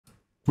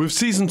With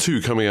Season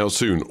 2 coming out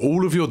soon,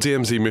 all of your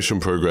DMZ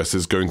mission progress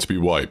is going to be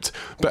wiped,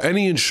 but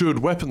any insured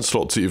weapon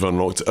slots that you've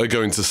unlocked are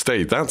going to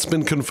stay. That's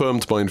been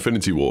confirmed by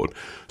Infinity Ward.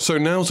 So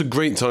now's a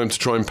great time to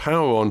try and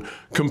power on,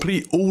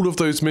 complete all of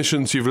those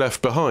missions you've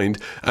left behind,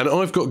 and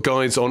I've got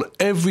guides on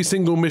every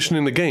single mission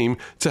in the game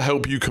to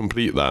help you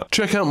complete that.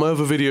 Check out my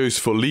other videos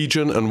for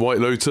Legion and White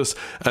Lotus,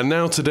 and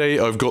now today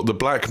I've got the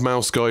Black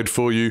Mouse guide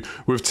for you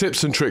with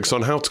tips and tricks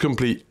on how to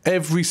complete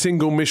every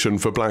single mission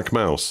for Black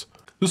Mouse.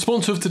 The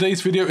sponsor of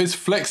today's video is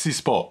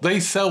FlexiSpot.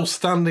 They sell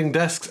standing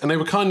desks and they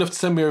were kind enough to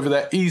send me over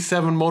their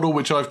E7 model,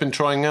 which I've been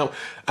trying out,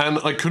 and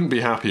I couldn't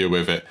be happier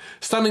with it.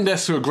 Standing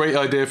desks are a great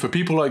idea for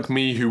people like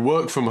me who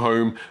work from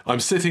home.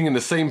 I'm sitting in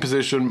the same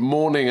position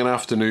morning and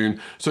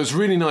afternoon, so it's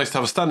really nice to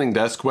have a standing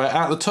desk where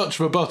at the touch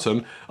of a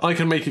button I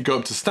can make it go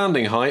up to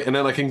standing height, and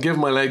then I can give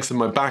my legs and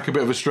my back a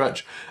bit of a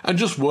stretch and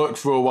just work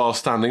for a while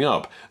standing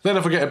up. Then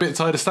if I get a bit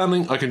tired of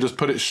standing, I can just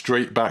put it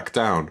straight back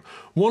down.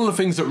 One of the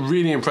things that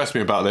really impressed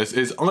me about this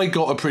is I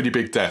got a pretty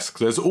big desk.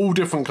 There's all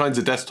different kinds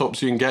of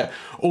desktops you can get,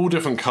 all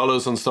different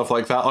colors and stuff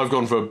like that. I've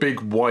gone for a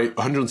big white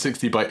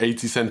 160 by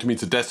 80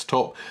 centimeter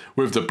desktop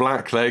with the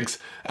black legs,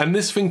 and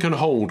this thing can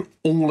hold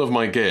all of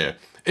my gear.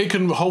 It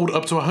can hold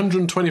up to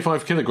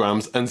 125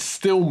 kilograms and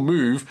still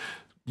move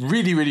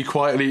really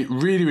quietly,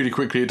 really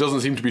quickly. It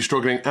doesn't seem to be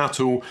struggling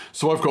at all.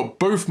 So I've got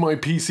both my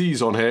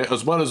PCs on here,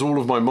 as well as all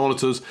of my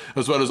monitors,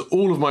 as well as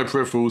all of my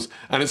peripherals,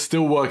 and it's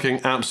still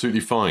working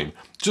absolutely fine.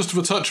 Just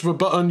with a touch of a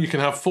button, you can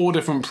have 4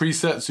 different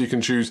presets. You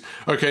can choose,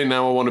 okay,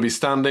 now I want to be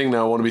standing,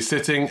 now I want to be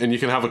sitting, and you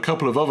can have a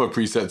couple of other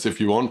presets if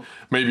you want.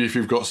 Maybe if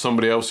you've got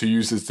somebody else who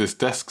uses this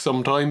desk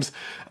sometimes.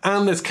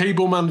 And there's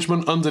cable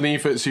management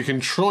underneath it, so you can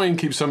try and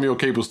keep some of your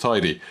cables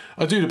tidy.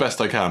 I do the best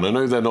I can. I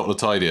know they're not the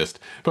tidiest.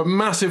 But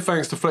massive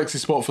thanks to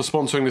FlexiSpot for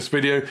sponsoring this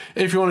video.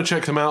 If you want to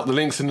check them out, the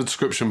link's in the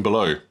description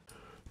below.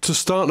 To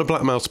start the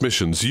Black Mouse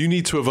missions, you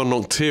need to have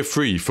unlocked Tier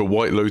 3 for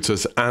White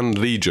Lotus and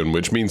Legion,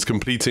 which means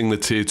completing the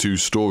Tier 2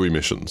 story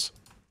missions.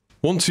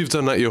 Once you've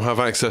done that, you'll have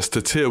access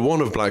to Tier 1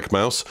 of Black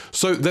Mouse,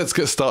 so let's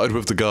get started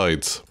with the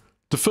guides.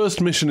 The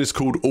first mission is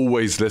called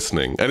Always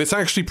Listening, and it's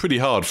actually pretty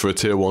hard for a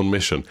Tier 1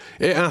 mission.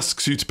 It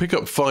asks you to pick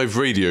up 5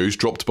 radios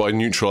dropped by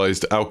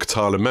neutralized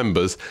Al-Qatala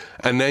members,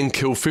 and then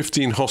kill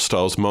 15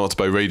 hostiles marked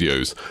by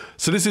radios.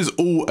 So this is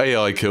all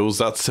AI kills,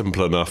 that's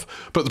simple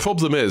enough, but the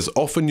problem is,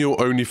 often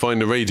you'll only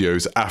find the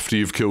radios after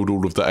you've killed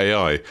all of the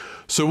AI.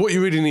 So what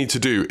you really need to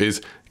do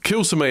is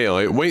kill some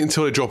AI, wait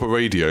until they drop a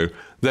radio,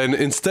 then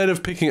instead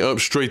of picking it up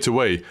straight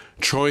away,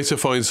 try to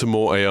find some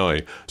more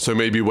AI. So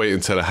maybe wait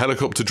until a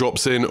helicopter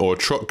drops in or a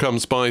truck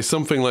comes by,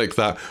 something like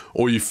that,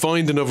 or you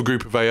find another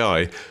group of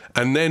AI,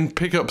 and then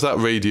pick up that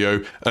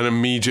radio and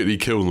immediately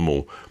kill them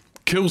all.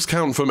 Kills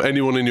count from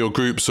anyone in your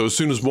group, so as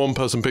soon as one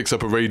person picks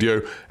up a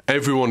radio,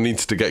 everyone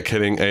needs to get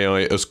killing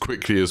AI as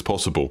quickly as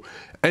possible.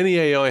 Any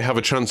AI have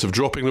a chance of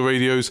dropping the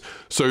radios,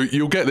 so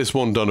you'll get this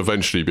one done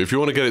eventually, but if you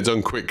want to get it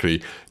done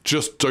quickly,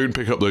 just don't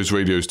pick up those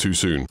radios too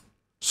soon.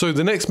 So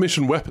the next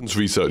mission, Weapons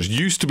Research,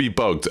 used to be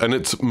bugged and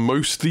it's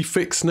mostly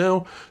fixed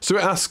now. So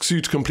it asks you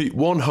to complete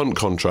 1 hunt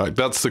contract.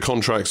 That's the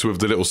contracts with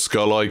the little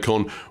skull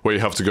icon where you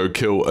have to go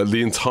kill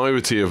the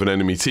entirety of an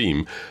enemy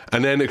team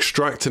and then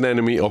extract an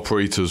enemy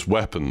operator's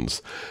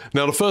weapons.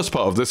 Now the first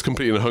part of this,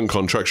 completing a hunt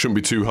contract, shouldn't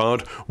be too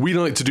hard. We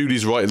like to do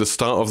these right at the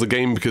start of the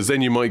game because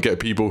then you might get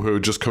people who are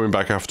just coming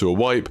back after a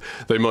wipe.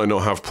 They might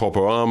not have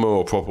proper armor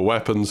or proper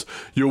weapons.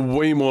 You're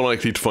way more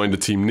likely to find a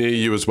team near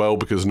you as well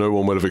because no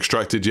one will have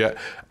extracted yet,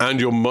 and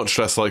you're much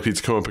less likely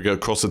to come up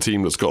across a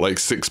team that's got like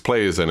 6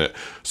 players in it.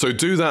 So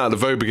do that at the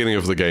very beginning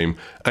of the game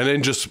and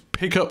then just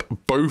pick up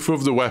both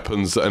of the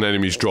weapons that an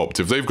enemy's dropped.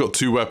 If they've got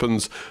 2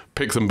 weapons,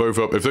 pick them both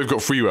up. If they've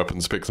got 3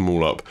 weapons, pick them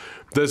all up.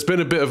 There's been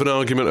a bit of an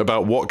argument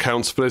about what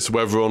counts for this,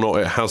 whether or not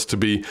it has to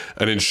be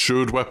an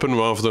insured weapon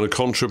rather than a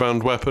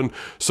contraband weapon.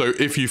 So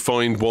if you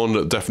find one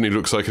that definitely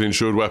looks like an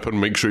insured weapon,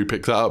 make sure you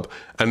pick that up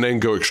and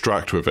then go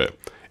extract with it.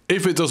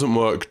 If it doesn't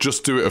work,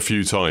 just do it a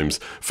few times.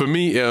 For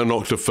me, it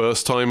unlocked the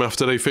first time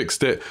after they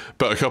fixed it,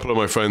 but a couple of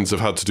my friends have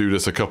had to do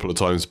this a couple of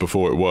times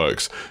before it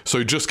works.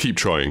 So just keep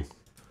trying.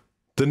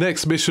 The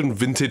next mission,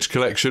 Vintage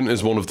Collection,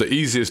 is one of the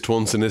easiest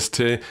ones in this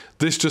tier.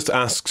 This just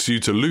asks you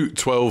to loot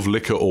 12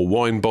 liquor or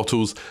wine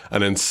bottles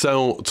and then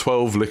sell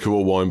 12 liquor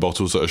or wine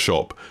bottles at a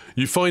shop.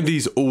 You find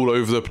these all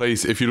over the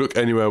place. If you look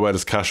anywhere where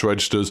there's cash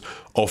registers,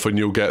 often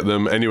you'll get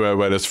them. Anywhere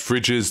where there's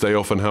fridges, they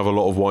often have a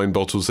lot of wine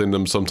bottles in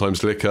them,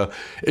 sometimes liquor.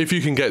 If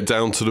you can get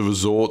down to the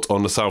resort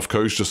on the south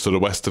coast, just to the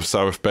west of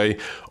Sarif Bay,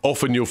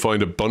 often you'll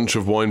find a bunch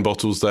of wine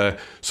bottles there.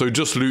 So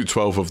just loot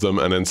 12 of them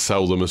and then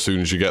sell them as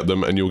soon as you get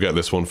them, and you'll get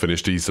this one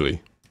finished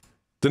easily.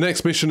 The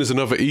next mission is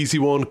another easy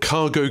one,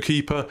 Cargo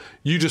Keeper.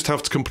 You just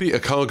have to complete a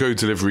cargo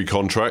delivery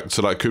contract,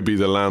 so that could be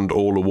the land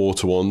or the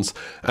water ones,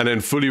 and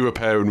then fully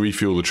repair and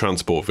refuel the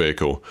transport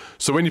vehicle.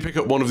 So when you pick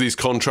up one of these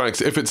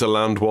contracts, if it's a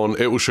land one,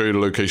 it will show you the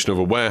location of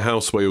a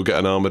warehouse where you'll get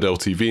an armoured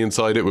LTV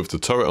inside it with the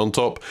turret on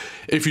top.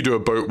 If you do a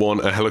boat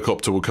one, a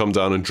helicopter will come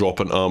down and drop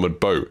an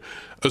armoured boat.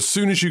 As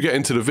soon as you get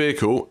into the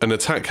vehicle, an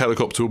attack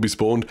helicopter will be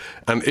spawned,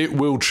 and it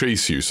will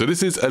chase you. So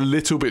this is a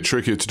little bit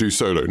trickier to do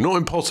solo. Not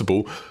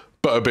impossible,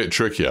 but a bit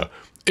trickier.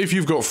 If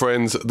you've got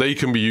friends, they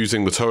can be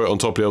using the turret on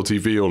top of the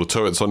LTV or the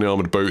turrets on the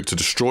armoured boat to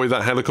destroy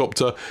that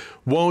helicopter.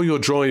 While you're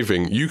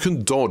driving, you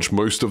can dodge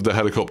most of the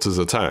helicopter's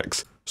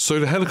attacks.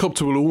 So the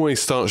helicopter will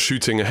always start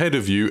shooting ahead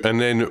of you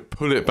and then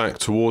pull it back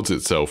towards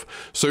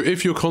itself. So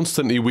if you're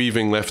constantly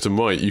weaving left and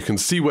right, you can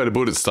see where the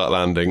bullets start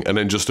landing and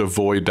then just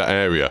avoid that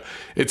area.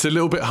 It's a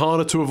little bit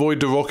harder to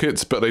avoid the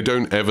rockets, but they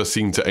don't ever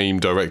seem to aim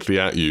directly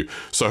at you,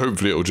 so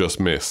hopefully it'll just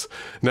miss.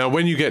 Now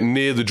when you get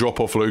near the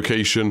drop-off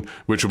location,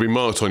 which will be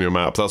marked on your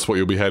map, that's what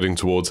you'll be heading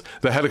towards,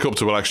 the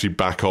helicopter will actually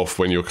back off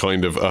when you're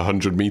kind of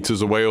 100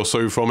 meters away or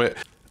so from it.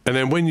 And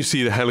then when you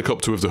see the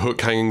helicopter with the hook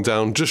hanging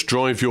down, just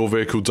drive your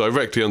vehicle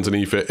directly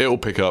underneath it, it'll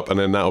pick up and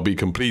then that'll be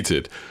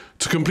completed.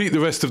 To complete the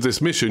rest of this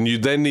mission, you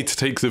then need to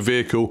take the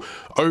vehicle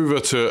over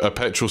to a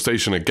petrol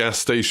station, a gas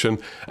station,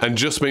 and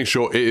just make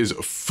sure it is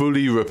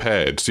fully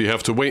repaired. So you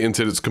have to wait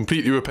until it's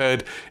completely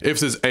repaired. If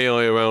there's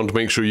AI around,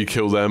 make sure you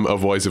kill them,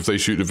 otherwise if they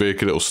shoot the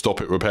vehicle, it'll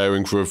stop it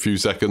repairing for a few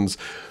seconds.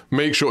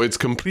 Make sure it's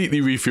completely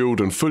refueled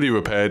and fully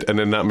repaired, and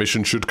then that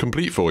mission should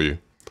complete for you.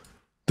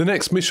 The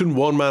next mission,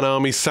 One Man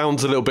Army,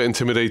 sounds a little bit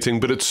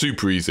intimidating, but it's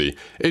super easy.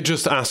 It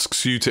just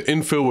asks you to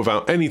infill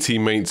without any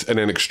teammates and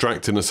then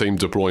extract in the same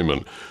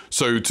deployment.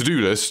 So to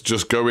do this,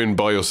 just go in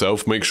by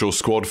yourself, make sure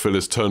squad fill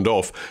is turned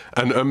off,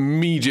 and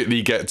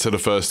immediately get to the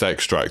first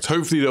extract.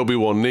 Hopefully there'll be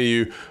one near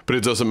you, but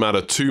it doesn't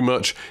matter too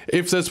much.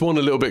 If there's one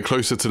a little bit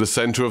closer to the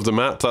center of the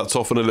map, that's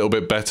often a little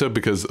bit better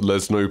because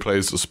there's no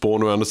players that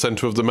spawn around the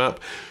center of the map.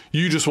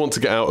 You just want to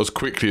get out as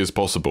quickly as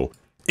possible.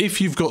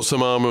 If you've got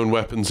some armor and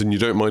weapons and you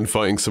don't mind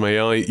fighting some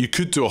AI, you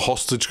could do a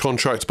hostage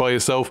contract by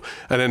yourself,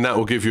 and then that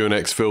will give you an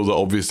exfil that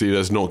obviously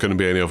there's not going to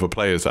be any other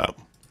players at.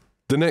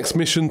 The next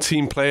mission,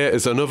 Team Player,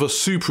 is another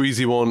super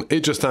easy one.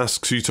 It just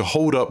asks you to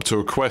hold up to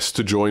request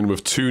to join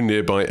with 2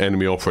 nearby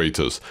enemy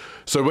operators.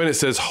 So when it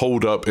says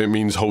hold up, it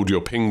means hold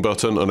your ping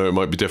button. I know it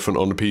might be different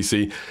on the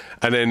PC.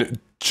 And then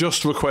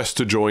just request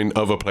to join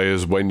other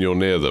players when you're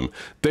near them.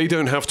 They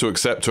don't have to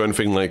accept or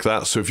anything like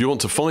that, so if you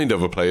want to find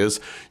other players,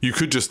 you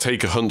could just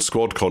take a hunt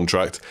squad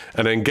contract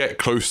and then get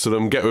close to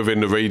them, get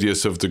within the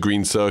radius of the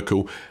green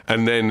circle,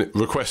 and then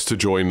request to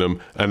join them,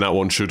 and that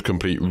one should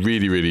complete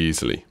really, really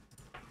easily.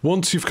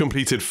 Once you've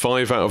completed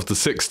 5 out of the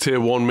 6 Tier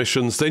 1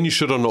 missions, then you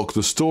should unlock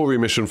the story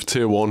mission for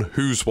Tier 1,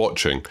 Who's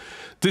Watching?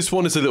 This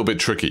one is a little bit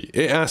tricky.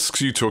 It asks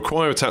you to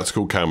acquire a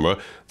tactical camera.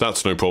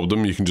 That's no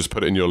problem, you can just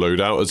put it in your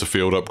loadout as a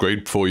field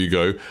upgrade before you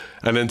go,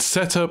 and then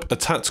set up a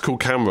tactical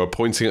camera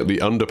pointing at the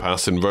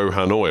underpass in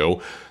Rohan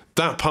Oil.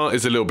 That part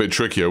is a little bit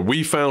trickier.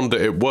 We found that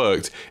it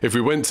worked if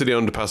we went to the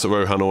underpass at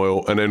Rohan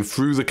Oil and then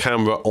threw the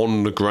camera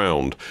on the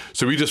ground.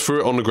 So we just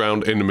threw it on the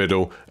ground in the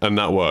middle and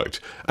that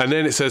worked. And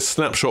then it says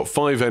snapshot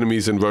 5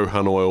 enemies in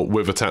Rohan Oil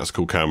with a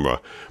tactical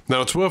camera.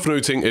 Now it's worth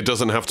noting it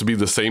doesn't have to be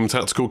the same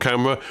tactical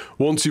camera.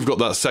 Once you've got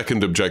that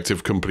second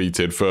objective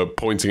completed for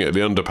pointing at the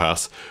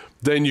underpass,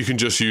 then you can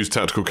just use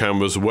tactical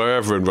cameras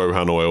wherever in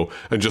Rohan Oil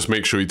and just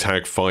make sure you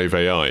tag 5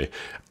 AI.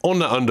 On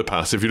that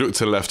underpass, if you look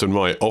to the left and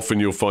right, often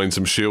you'll find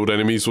some shield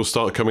enemies will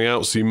start coming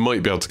out, so you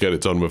might be able to get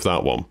it done with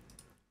that one.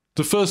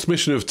 The first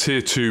mission of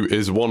Tier 2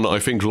 is one that I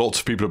think lots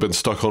of people have been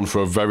stuck on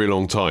for a very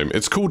long time.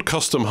 It's called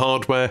Custom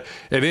Hardware,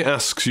 and it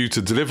asks you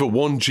to deliver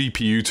 1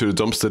 GPU to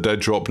the dumpster dead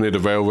drop near the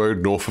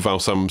railroad north of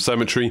Al-Sam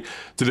Cemetery,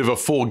 deliver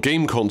 4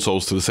 game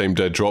consoles to the same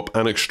dead drop,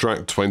 and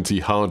extract 20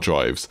 hard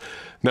drives.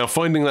 Now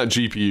finding that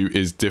GPU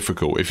is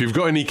difficult. If you've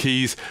got any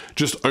keys,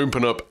 just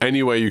open up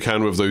any way you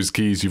can with those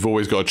keys. You've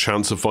always got a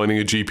chance of finding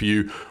a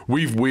GPU.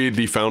 We've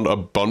weirdly found a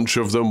bunch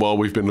of them while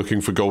we've been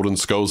looking for golden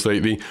skulls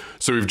lately.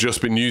 So we've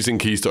just been using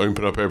keys to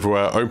open up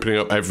everywhere, opening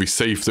up every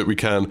safe that we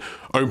can,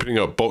 opening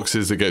up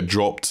boxes that get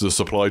dropped, the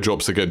supply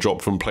drops that get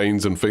dropped from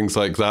planes and things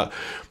like that.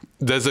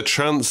 There's a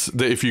chance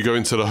that if you go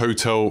into the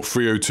Hotel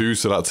 302,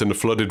 so that's in the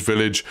flooded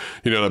village,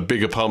 you know, that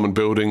big apartment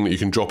building that you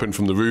can drop in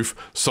from the roof,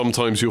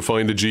 sometimes you'll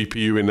find a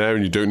GPU in there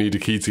and you don't need a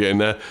key to get in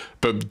there,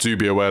 but do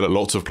be aware that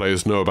lots of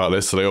players know about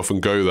this, so they often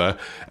go there.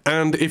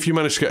 And if you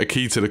manage to get a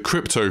key to the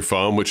crypto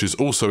farm, which is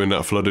also in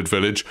that flooded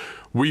village,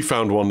 we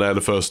found one there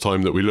the first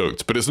time that we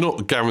looked, but it's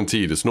not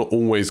guaranteed, it's not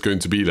always going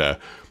to be there.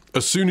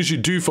 As soon as you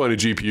do find a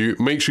GPU,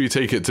 make sure you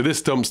take it to this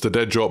dumpster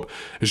dead drop.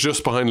 It's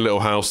just behind a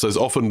little house. There's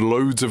often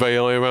loads of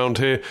AI around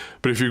here,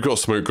 but if you've got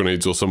smoke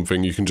grenades or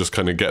something, you can just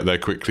kind of get there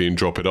quickly and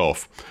drop it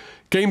off.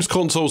 Games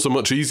consoles are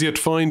much easier to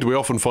find. We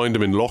often find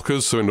them in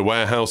lockers, so in the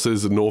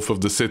warehouses north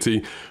of the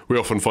city. We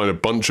often find a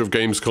bunch of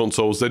games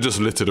consoles. They're just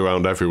littered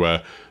around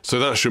everywhere, so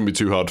that shouldn't be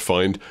too hard to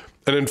find.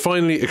 And then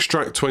finally,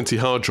 extract 20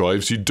 hard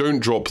drives. You don't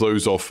drop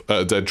those off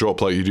at a dead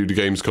drop like you do the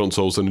games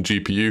consoles and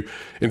the GPU.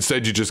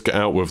 Instead, you just get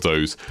out with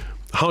those.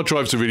 Hard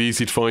drives are really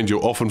easy to find.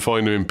 You'll often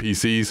find them in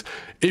PCs.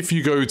 If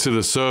you go to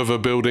the server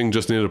building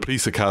just near the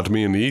police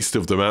academy in the east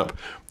of the map,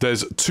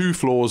 there's 2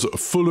 floors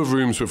full of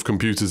rooms with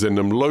computers in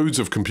them, loads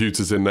of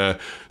computers in there,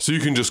 so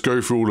you can just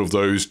go through all of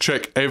those,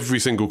 check every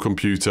single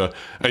computer,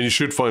 and you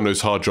should find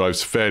those hard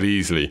drives fairly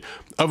easily.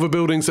 Other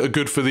buildings that are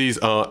good for these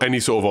are any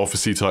sort of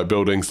office-y type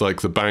buildings like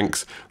the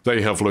banks.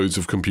 They have loads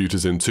of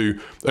computers in too.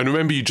 And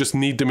remember, you just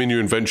need them in your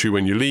inventory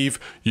when you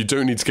leave. You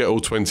don't need to get all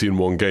 20 in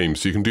one game,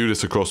 so you can do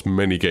this across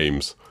many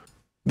games.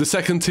 The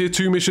second tier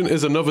 2 mission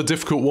is another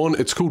difficult one.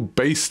 It's called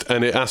Based,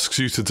 and it asks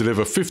you to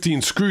deliver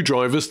 15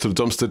 screwdrivers to the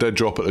dumpster dead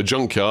drop at a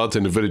junkyard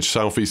in the village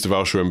southeast of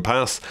Unarmed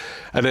Pass,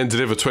 and then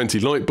deliver 20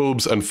 light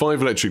bulbs and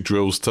 5 electric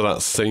drills to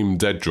that same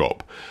dead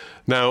drop.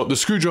 Now, the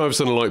screwdrivers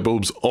and the light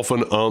bulbs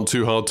often aren't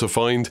too hard to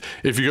find.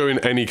 If you go in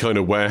any kind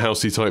of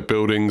warehousey type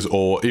buildings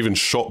or even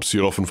shops,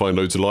 you'll often find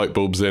loads of light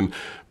bulbs in.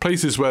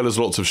 Places where there's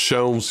lots of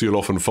shelves, you'll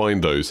often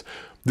find those.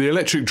 The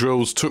electric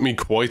drills took me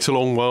quite a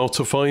long while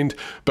to find,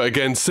 but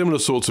again, similar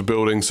sorts of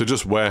buildings, so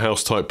just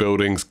warehouse type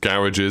buildings,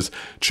 garages.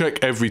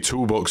 Check every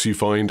toolbox you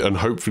find and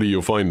hopefully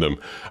you'll find them.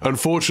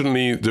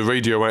 Unfortunately, the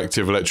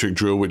radioactive electric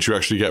drill, which you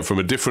actually get from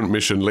a different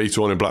mission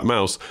later on in Black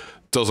Mous,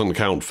 doesn't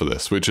count for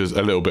this, which is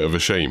a little bit of a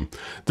shame.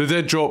 The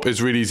dead drop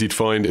is really easy to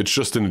find. It's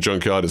just in a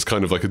junkyard. It's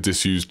kind of like a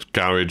disused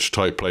garage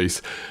type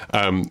place,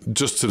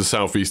 just to the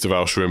southeast of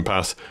Unarmed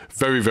Pass.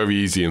 Very, very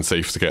easy and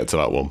safe to get to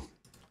that one.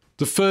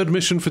 The third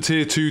mission for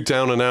Tier 2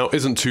 Down and Out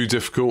isn't too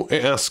difficult.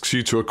 It asks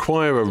you to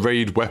acquire a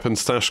raid weapon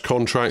stash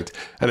contract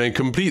and then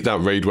complete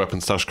that raid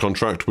weapon stash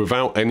contract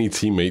without any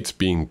teammates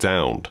being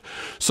downed.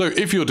 So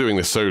if you're doing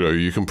this solo,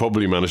 you can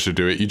probably manage to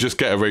do it. You just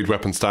get a raid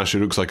weapon stash. It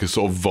looks like a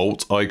sort of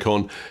vault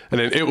icon, and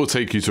then it will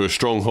take you to a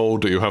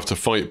stronghold that you'll have to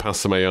fight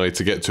past some AI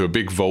to get to a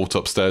big vault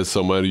upstairs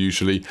somewhere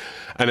usually.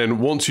 And then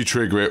once you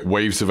trigger it,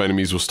 waves of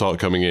enemies will start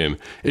coming in.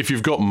 If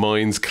you've got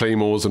mines,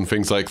 claymores and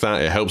things like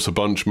that, it helps a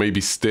bunch. Maybe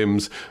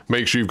stims.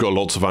 Make sure you've got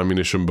lots of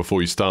ammunition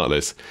before you start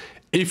this.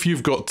 If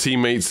you've got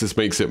teammates, this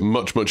makes it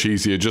much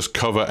easier. Just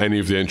cover any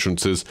of the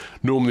entrances.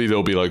 Normally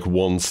there'll be like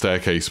one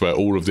staircase where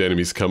all of the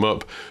enemies come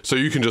up, so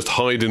you can just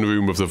hide in the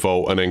room with the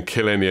vault and then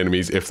kill any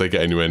enemies if they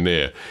get anywhere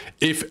near.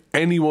 If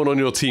anyone on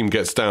your team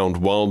gets downed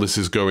while this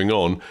is going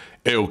on,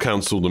 it'll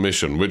cancel the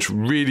mission, which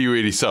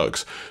really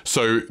sucks.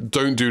 So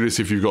don't do this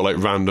if you've got like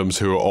randoms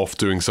who are off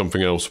doing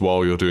something else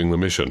while you're doing the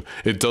mission.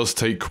 It does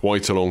take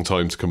quite a long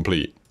time to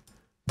complete.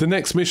 The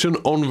next mission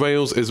on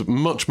rails is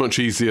much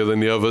easier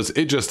than the others.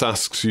 It just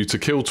asks you to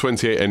kill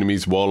 28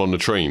 enemies while on a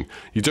train.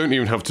 You don't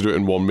even have to do it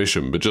in one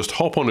mission, but just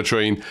hop on a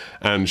train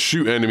and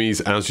shoot enemies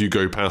as you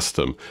go past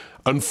them.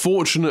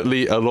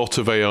 Unfortunately, a lot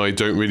of AI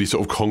don't really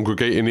sort of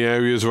congregate in the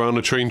areas around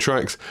the train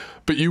tracks,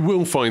 but you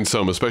will find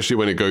some, especially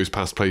when it goes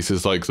past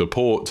places like the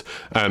port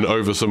and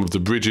over some of the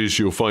bridges.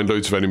 You'll find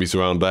loads of enemies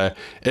around there.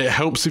 It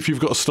helps if you've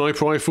got a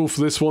sniper rifle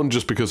for this one,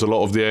 just because a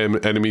lot of the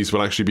enemies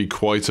will actually be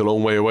quite a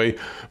long way away,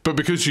 but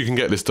because you can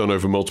get this done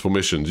over multiple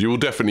missions, you will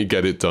definitely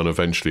get it done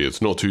eventually.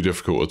 It's not too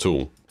difficult at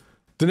all.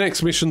 The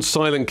next mission,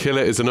 Silent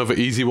Killer, is another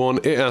easy one.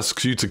 It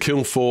asks you to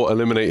kill 4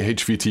 eliminate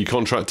HVT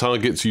contract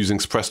targets using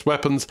suppressed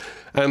weapons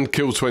and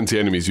kill 20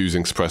 enemies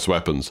using suppressed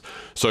weapons.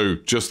 So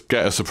just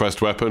get a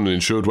suppressed weapon, an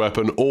insured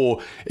weapon,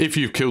 or if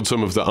you've killed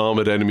some of the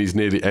armoured enemies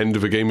near the end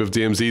of a game of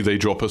DMZ, they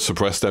drop a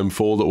suppressed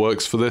M4 that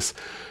works for this.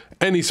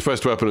 Any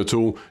suppressed weapon at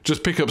all,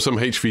 just pick up some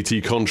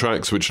HVT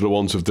contracts, which are the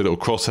ones with the little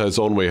crosshairs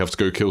on where you have to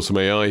go kill some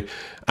AI,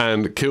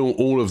 and kill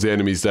all of the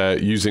enemies there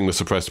using the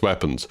suppressed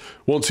weapons.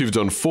 Once you've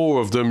done 4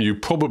 of them, you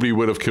probably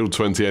will have killed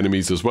 20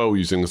 enemies as well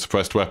using the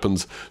suppressed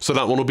weapons, so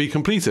that one will be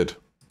completed.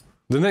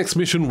 The next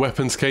mission,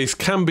 Weapons Case,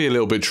 can be a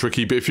little bit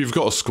tricky, but if you've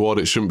got a squad,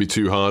 it shouldn't be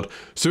too hard.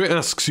 So it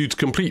asks you to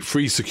complete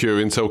 3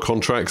 secure intel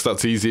contracts.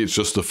 That's easy, it's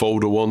just the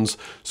folder ones.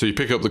 So you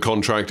pick up the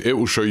contract, it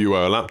will show you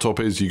where a laptop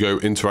is, you go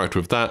interact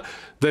with that.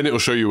 Then it will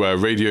show you where a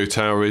radio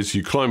tower is,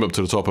 you climb up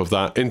to the top of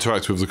that,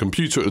 interact with the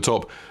computer at the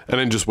top, and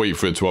then just wait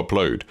for it to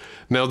upload.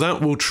 Now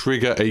that will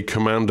trigger a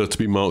commander to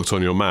be marked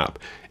on your map.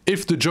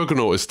 If the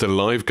Juggernaut is still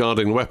alive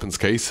guarding the weapons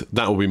case,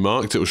 that will be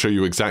marked, it will show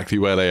you exactly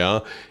where they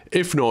are.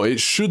 If not, it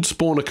should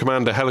spawn a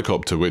commander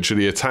helicopter, which are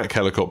the attack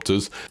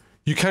helicopters.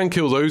 You can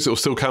kill those, it'll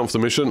still count for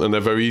the mission, and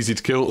they're very easy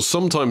to kill.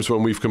 Sometimes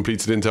when we've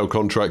completed intel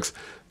contracts,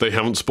 they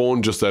haven't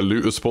spawned, just their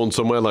loot has spawned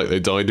somewhere, like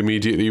they died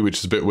immediately, which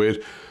is a bit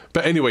weird.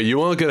 But anyway,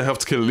 you are going to have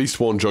to kill at least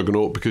 1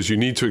 Juggernaut because you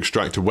need to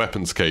extract a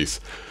weapons case.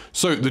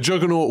 So the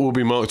Juggernaut will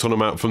be marked on a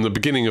map from the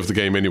beginning of the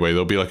game anyway.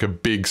 There'll be like a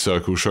big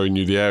circle showing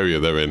you the area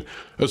they're in.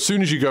 As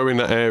soon as you go in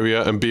that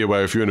area, and be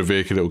aware if you're in a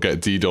vehicle it'll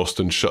get DDoSed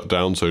and shut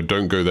down, so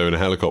don't go there in a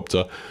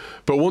helicopter.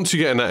 But once you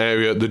get in that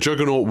area, the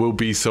Juggernaut will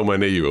be somewhere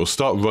near you. It'll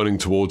start running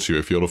towards you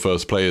if you're the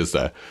first players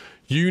there.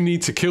 You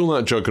need to kill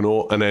that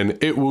Juggernaut and then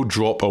it will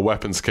drop a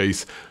weapons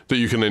case that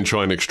you can then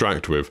try and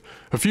extract with.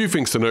 A few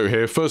things to note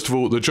here. First of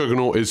all, the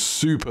Juggernaut is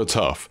super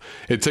tough.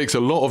 It takes a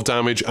lot of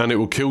damage and it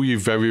will kill you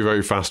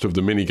very fast with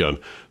the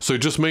minigun. So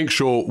just make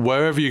sure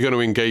wherever you're going to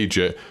engage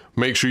it,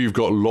 make sure you've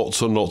got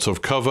lots and lots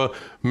of cover.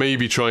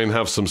 Maybe try and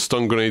have some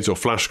stun grenades or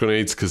flash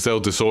grenades because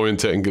they'll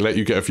disorient it and let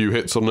you get a few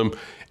hits on them.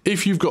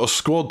 If you've got a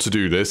squad to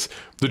do this,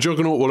 the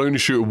Juggernaut will only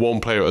shoot at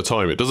 1 player at a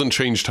time. It doesn't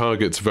change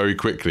targets very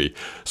quickly.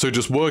 So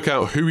just work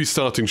out who he's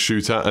starting to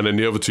shoot at and then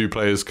the other 2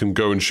 players can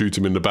go and shoot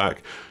him in the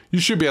back. You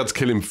should be able to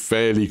kill him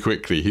fairly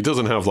quickly. He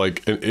doesn't have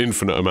like an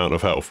infinite amount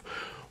of health.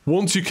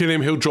 Once you kill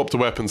him, he'll drop the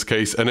weapons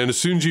case, and then as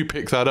soon as you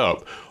pick that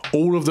up,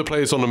 all of the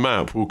players on the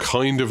map will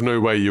kind of know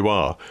where you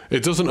are.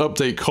 It doesn't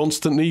update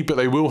constantly, but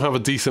they will have a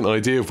decent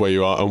idea of where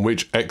you are and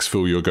which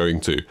exfil you're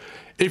going to.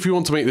 If you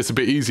want to make this a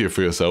bit easier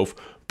for yourself,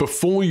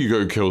 before you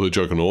go kill the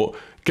Juggernaut,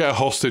 get a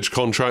hostage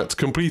contract,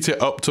 complete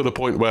it up to the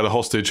point where the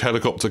hostage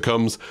helicopter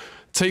comes,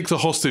 take the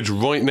hostage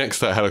right next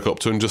to that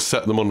helicopter and just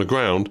set them on the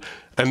ground,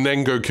 and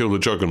then go kill the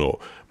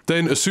Juggernaut.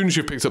 Then as soon as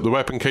you've picked up the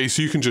weapon case,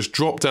 you can just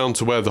drop down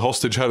to where the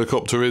hostage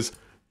helicopter is.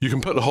 You can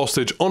put the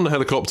hostage on the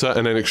helicopter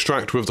and then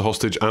extract with the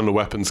hostage and the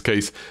weapons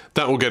case.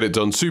 That will get it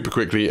done super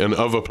quickly, and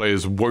other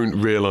players won't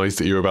realise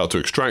that you're about to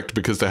extract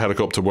because the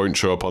helicopter won't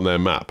show up on their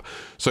map.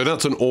 So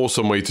that's an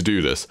awesome way to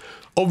do this.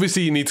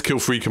 Obviously you need to kill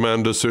 3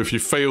 commanders, so if you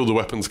fail the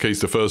weapons case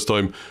the first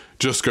time,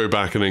 just go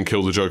back and then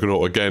kill the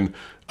Juggernaut again.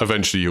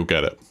 Eventually you'll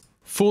get it.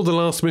 For the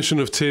last mission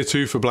of Tier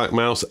 2 for Black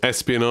Mous,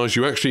 Espionage,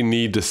 you actually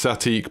need the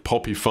Satik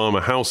Poppy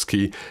Farmer house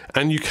key,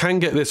 and you can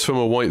get this from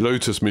a White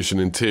Lotus mission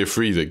in Tier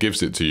 3 that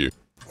gives it to you.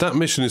 That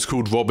mission is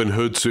called Robin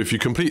Hood, so if you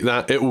complete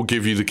that, it will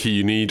give you the key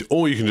you need,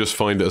 or you can just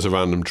find it as a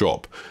random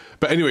drop.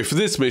 But anyway, for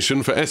this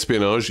mission, for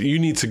Espionage, you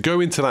need to go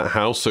into that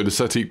house, so the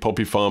Satik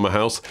Poppy Farmer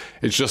house,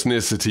 it's just near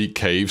Satik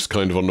Caves,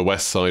 kind of on the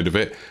west side of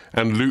it,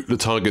 and loot the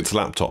target's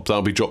laptop.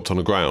 That'll be dropped on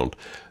the ground.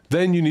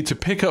 Then you need to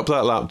pick up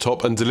that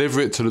laptop and deliver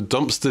it to the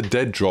dumpster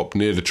dead drop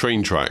near the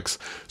train tracks.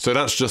 So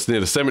that's just near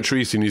the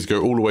cemetery, so you need to go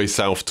all the way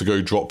south to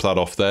go drop that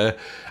off there.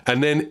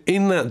 And then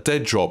in that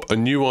dead drop, a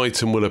new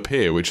item will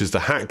appear, which is the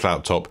hacked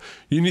laptop.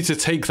 You need to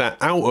take that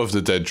out of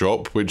the dead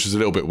drop, which is a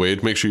little bit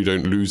weird, make sure you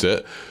don't lose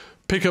it.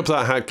 Pick up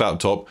that hacked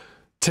laptop,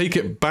 take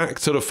it back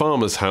to the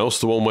farmer's house,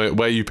 the one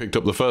where you picked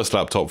up the first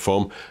laptop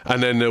from,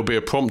 and then there'll be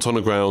a prompt on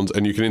the ground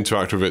and you can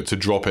interact with it to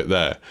drop it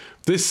there.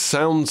 This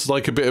sounds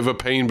like a bit of a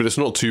pain, but it's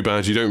not too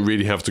bad. You don't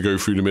really have to go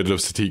through the middle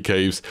of Satik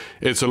Caves.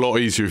 It's a lot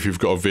easier if you've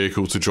got a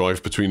vehicle to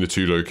drive between the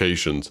 2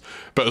 locations.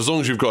 But as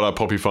long as you've got that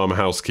Poppy Farmer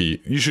house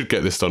key, you should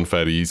get this done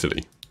fairly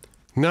easily.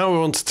 Now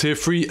we're on to Tier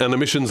 3, and the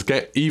missions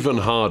get even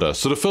harder.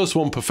 So the first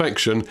one,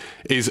 Perfection,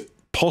 is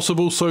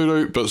possible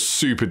solo, but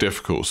super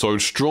difficult, so I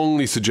would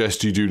strongly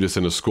suggest you do this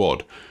in a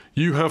squad.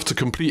 You have to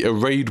complete a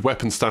raid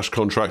weapon stash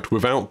contract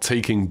without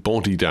taking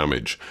body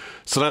damage.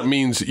 So that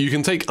means you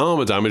can take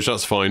armor damage,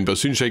 that's fine, but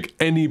as soon as you take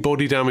any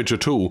body damage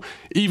at all,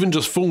 even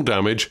just full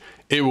damage,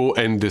 it will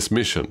end this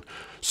mission.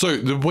 So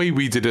the way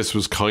we did this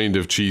was kind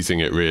of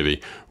cheesing it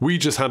really. We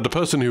just had the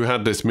person who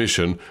had this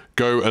mission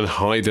go and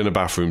hide in a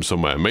bathroom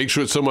somewhere. Make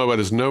sure it's somewhere where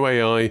there's no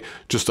AI,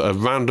 just a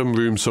random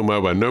room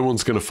somewhere where no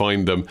one's going to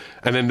find them,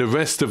 and then the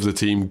rest of the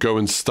team go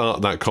and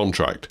start that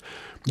contract.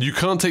 You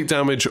can't take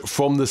damage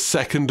from the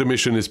second the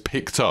mission is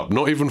picked up,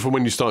 not even from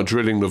when you start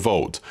drilling the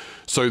vault.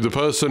 So the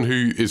person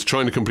who is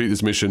trying to complete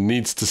this mission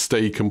needs to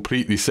stay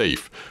completely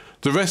safe.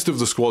 The rest of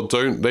the squad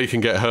don't, they can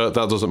get hurt,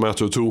 that doesn't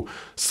matter at all,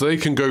 so they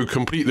can go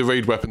complete the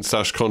raid weapon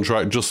stash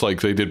contract just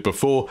like they did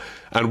before,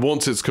 and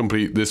once it's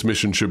complete, this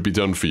mission should be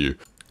done for you.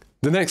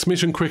 The next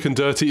mission, Quick and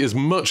Dirty, is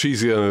much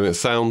easier than it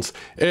sounds.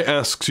 It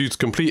asks you to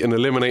complete and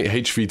eliminate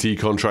HVT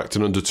contract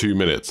in under 2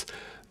 minutes.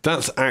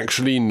 That's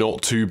actually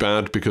not too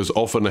bad because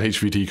often the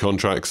HVT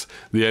contracts,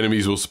 the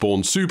enemies will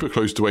spawn super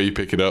close to where you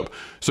pick it up,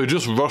 so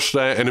just rush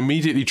there and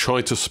immediately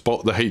try to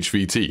spot the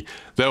HVT.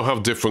 They'll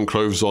have different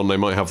clothes on, they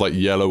might have like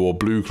yellow or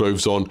blue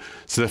clothes on,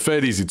 so they're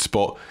fairly easy to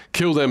spot.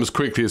 Kill them as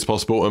quickly as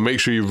possible and make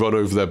sure you run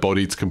over their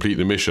body to complete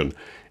the mission.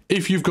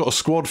 If you've got a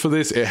squad for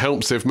this, it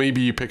helps if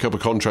maybe you pick up a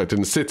contract in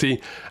the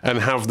city and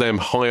have them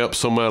high up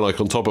somewhere like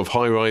on top of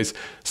high rise,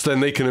 so then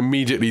they can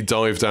immediately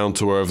dive down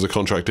to wherever the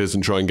contract is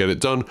and try and get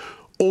it done.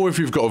 Or if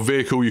you've got a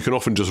vehicle, you can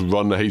often just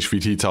run the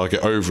HVT target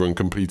over and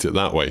complete it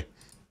that way.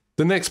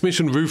 The next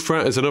mission, Roof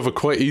Rat, is another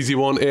quite easy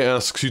one. It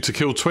asks you to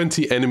kill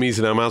 20 enemies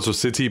in Al-Mazrah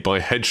City by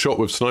headshot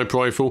with sniper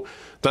rifle.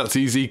 That's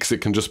easy because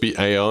it can just be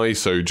AI,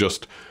 so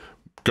just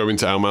go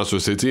into Al-Mazrah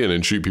City and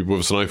then shoot people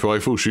with a sniper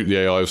rifle, shoot the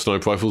AI with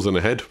sniper rifles in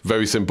the head.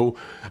 Very simple.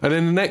 And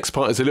then the next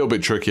part is a little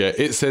bit trickier.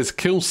 It says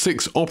kill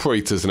 6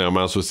 operators in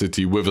Al-Mazrah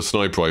City with a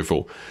sniper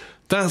rifle.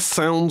 That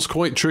sounds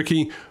quite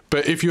tricky,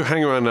 but if you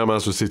hang around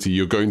Al-Mazrah City,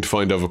 you're going to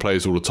find other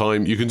players all the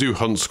time. You can do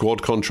hunt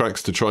squad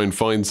contracts to try and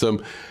find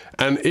some.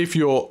 And if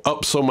you're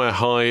up somewhere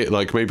high,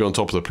 like maybe on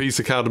top of the police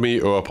academy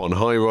or up on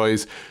high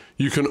rise,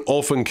 you can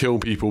often kill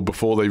people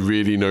before they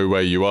really know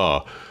where you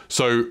are.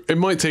 So it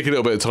might take a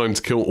little bit of time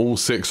to kill all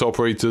 6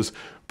 operators,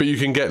 but you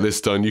can get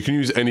this done. You can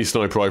use any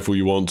sniper rifle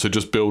you want to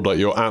just build like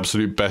your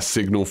absolute best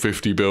Signal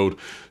 50 build,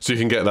 so you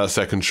can get that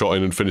second shot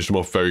in and finish them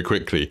off very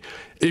quickly.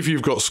 If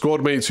you've got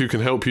squad mates who can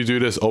help you do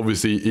this,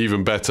 obviously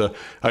even better.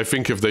 I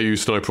think if they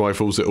use sniper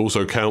rifles, it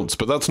also counts,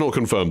 but that's not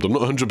confirmed. I'm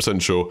not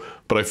 100% sure,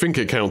 but I think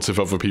it counts if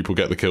other people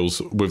get the kills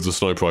with the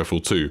sniper rifle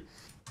too.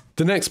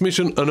 The next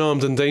mission,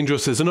 Unarmed and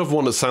Dangerous, is another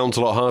one that sounds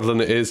a lot harder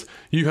than it is.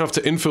 You have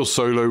to infill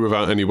solo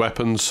without any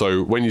weapons,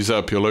 so when you set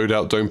up your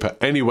loadout, don't put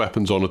any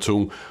weapons on at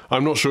all.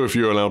 I'm not sure if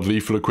you're allowed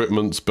lethal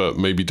equipments, but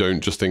maybe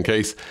don't just in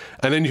case.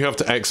 And then you have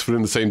to exfil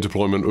in the same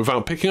deployment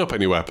without picking up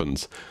any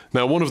weapons.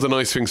 Now, one of the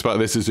nice things about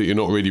this is that you're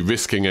not really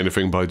risking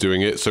anything by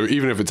doing it, so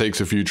even if it takes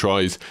a few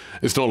tries,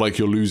 it's not like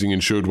you're losing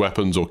insured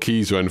weapons or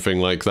keys or anything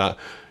like that.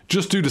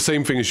 Just do the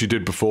same thing as you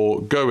did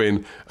before, go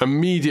in,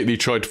 immediately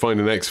try to find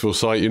an exfil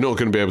site. You're not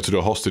going to be able to do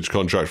a hostage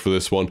contract for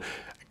this one.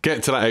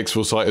 Get to that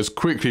exfil site as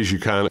quickly as you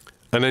can,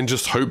 and then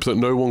just hope that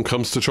no one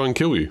comes to try and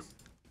kill you.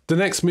 The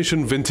next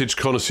mission, Vintage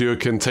Connoisseur,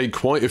 can take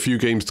quite a few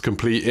games to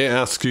complete. It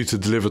asks you to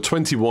deliver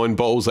 20 wine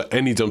bottles at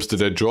any dumpster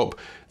dead drop,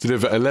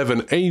 deliver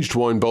 11 aged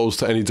wine bottles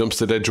to any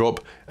dumpster dead drop,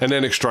 and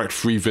then extract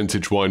 3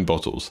 vintage wine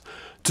bottles.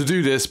 To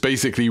do this,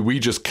 basically, we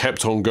just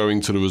kept on going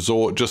to the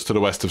resort just to the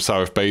west of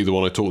Sarif Bay, the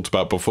one I talked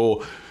about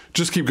before.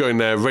 Just keep going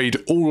there, raid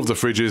all of the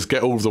fridges,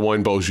 get all of the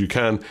wine bottles you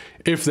can.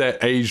 If they're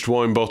aged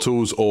wine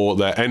bottles or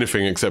they're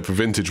anything except for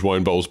vintage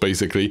wine bottles,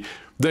 basically,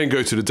 then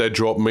go to the dead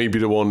drop, maybe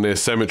the one near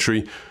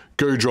Cemetery.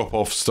 Go drop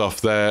off stuff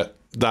there,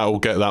 that'll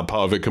get that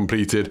part of it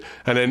completed.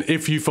 And then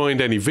if you find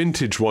any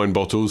vintage wine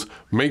bottles,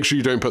 make sure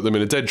you don't put them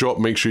in a dead drop,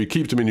 make sure you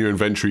keep them in your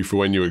inventory for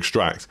when you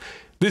extract.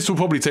 This will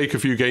probably take a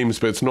few games,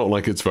 but it's not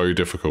like it's very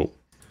difficult.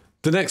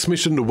 The next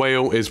mission, the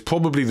Whale, is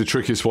probably the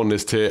trickiest one in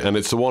this tier, and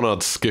it's the one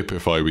I'd skip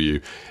if I were you.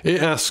 It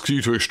asks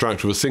you to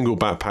extract with a single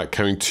backpack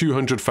carrying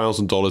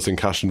 $200,000 in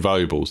cash and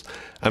valuables,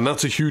 and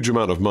that's a huge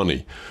amount of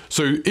money.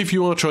 So if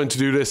you are trying to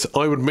do this,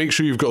 I would make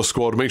sure you've got a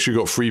squad, make sure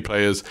you've got 3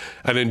 players,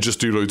 and then just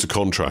do loads of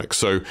contracts.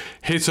 So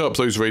hit up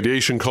those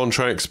radiation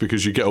contracts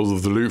because you get all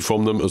of the loot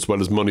from them as well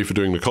as money for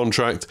doing the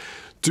contract.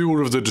 Do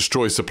all of the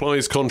destroy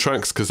supplies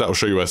contracts because that will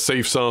show you where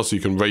safes are so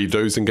you can raid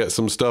those and get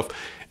some stuff.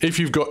 If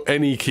you've got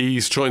any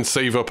keys, try and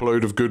save up a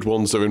load of good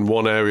ones that are in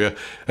one area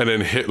and then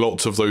hit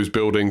lots of those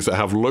buildings that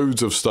have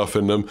loads of stuff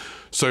in them.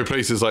 So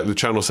places like the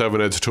Channel 7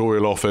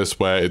 editorial office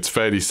where it's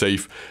fairly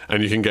safe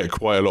and you can get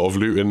quite a lot of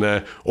loot in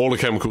there. Or the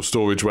chemical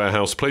storage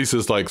warehouse,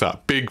 places like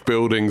that, big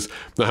buildings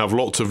that have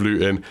lots of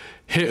loot in.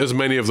 Hit as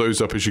many of those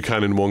up as you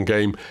can in one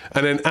game,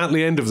 and then at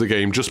the end of the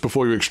game, just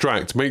before you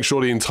extract, make sure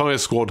the entire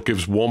squad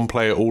gives one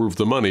player all of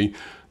the money,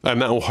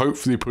 and that will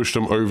hopefully push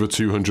them over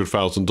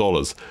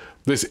 $200,000.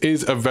 This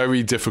is a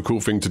very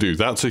difficult thing to do.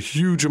 That's a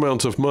huge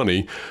amount of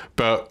money,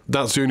 but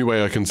that's the only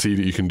way I can see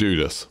that you can do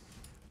this.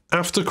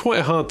 After quite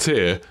a hard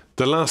tier,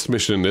 the last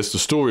mission in this, the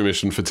story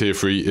mission for tier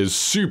 3, is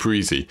super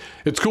easy.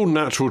 It's called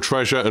Natural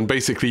Treasure, and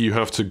basically you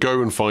have to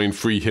go and find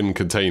 3 hidden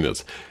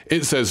containers.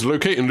 It says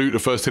locate and loot the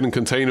first hidden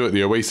container at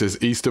the oasis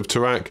east of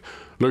Tarak,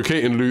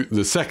 locate and loot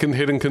the second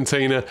hidden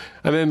container,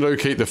 and then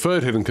locate the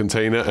third hidden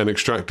container and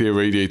extract the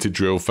irradiated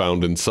drill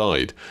found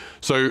inside.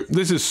 So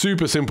this is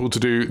super simple to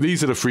do.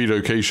 These are the 3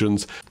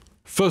 locations.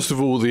 First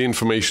of all, the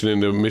information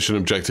in the mission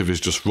objective is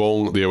just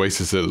wrong. The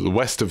oasis is at the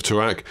west of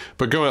Tarak,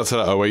 but go out to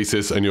that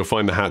oasis and you'll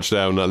find the hatch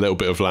there and that little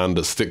bit of land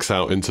that sticks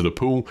out into the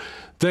pool.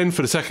 Then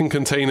for the second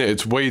container,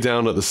 it's way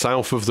down at the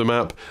south of the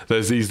map.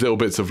 There's these little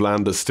bits of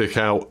land that stick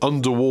out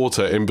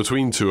underwater in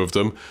between 2 of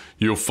them.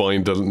 You'll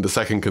find the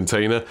second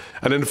container.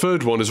 And then the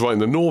third one is right in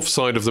the north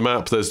side of the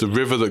map. There's the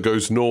river that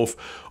goes north.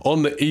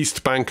 On the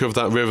east bank of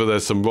that river,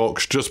 there's some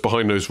rocks. Just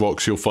behind those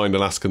rocks, you'll find the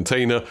last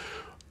container.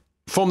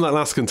 From that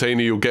last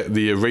container, you'll get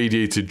the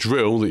irradiated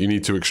drill that you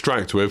need to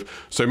extract with,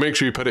 so make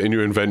sure you put it in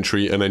your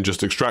inventory and then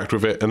just extract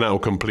with it and that'll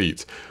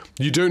complete.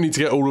 You don't need to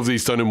get all of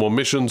these done in one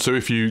mission, so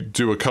if you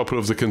do a couple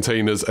of the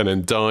containers and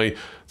then die,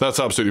 that's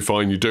absolutely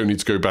fine. You don't need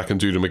to go back and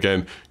do them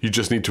again. You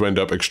just need to end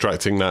up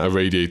extracting that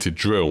irradiated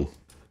drill.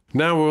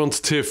 Now we're on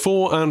to tier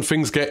 4 and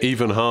things get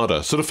even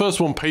harder. So the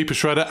first one, Paper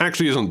Shredder,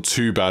 actually isn't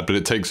too bad, but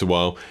it takes a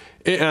while.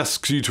 It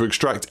asks you to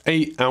extract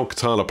 8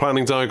 Alcatala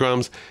planning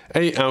diagrams,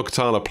 8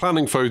 Alcatala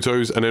planning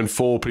photos, and then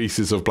 4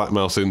 pieces of Black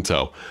Mouse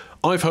intel.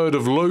 I've heard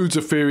of loads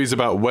of theories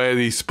about where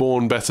these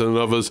spawn better than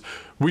others.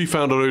 We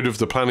found a load of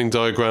the planning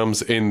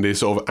diagrams in the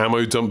sort of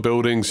ammo dump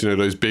buildings, you know,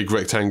 those big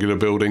rectangular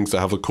buildings that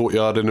have a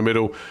courtyard in the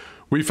middle.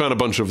 We found a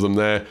bunch of them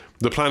there.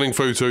 The planning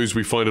photos,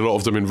 we find a lot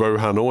of them in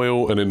Rohan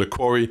Oil and in the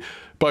quarry,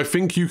 but I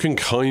think you can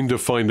kind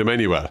of find them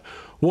anywhere.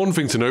 One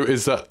thing to note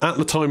is that at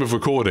the time of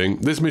recording,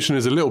 this mission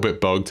is a little bit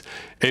bugged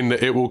in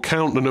that it will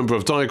count the number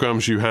of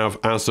diagrams you have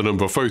as the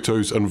number of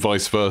photos and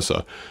vice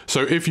versa.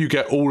 So if you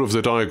get all of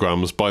the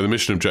diagrams by the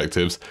mission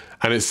objectives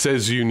and it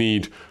says you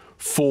need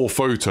 4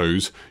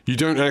 photos, you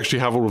don't actually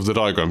have all of the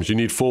diagrams. You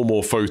need 4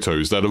 more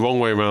photos. They're the wrong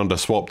way around, they're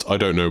swapped, I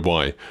don't know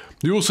why.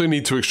 You also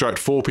need to extract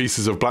 4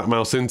 pieces of Black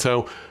Mouse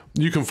intel.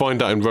 You can find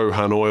that in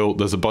Rohan Oil.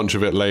 There's a bunch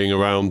of it laying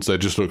around. They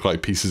just look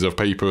like pieces of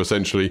paper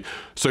essentially.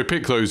 So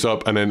pick those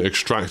up and then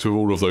extract with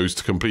all of those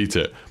to complete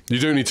it. You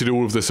don't need to do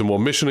all of this in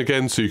one mission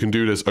again, so you can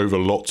do this over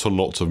lots and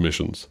lots of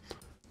missions.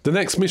 The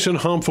next mission,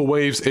 Harmful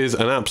Waves, is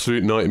an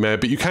absolute nightmare,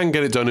 but you can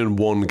get it done in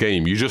one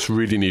game. You just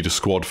really need a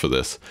squad for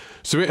this.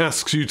 So it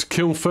asks you to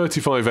kill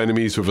 35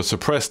 enemies with a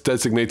suppressed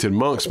designated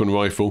marksman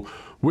rifle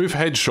with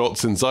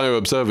headshots in Zyre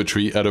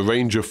Observatory at a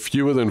range of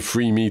fewer than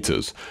 3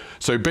 meters.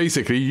 So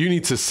basically, you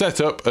need to set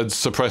up a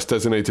suppressed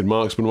designated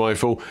marksman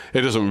rifle.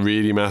 It doesn't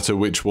really matter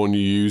which one you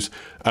use.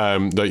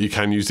 That you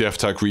can use the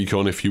FTAC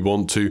Recon if you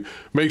want to.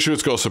 Make sure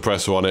it's got a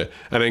suppressor on it,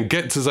 and then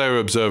get to Zyre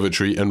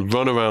Observatory and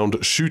run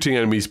around shooting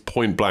enemies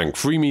point blank.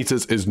 3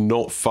 meters is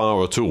not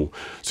far at all,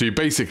 so you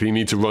basically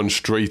need to run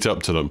straight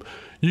up to them.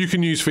 You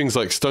can use things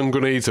like stun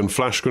grenades and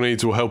flash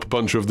grenades will help a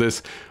bunch of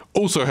this.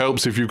 Also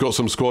helps if you've got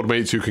some squad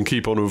mates who can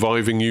keep on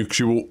reviving you, because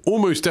you will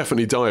almost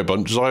definitely die a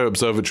bunch. Zyre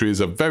Observatory is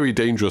a very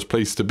dangerous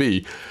place to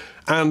be,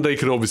 and they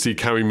can obviously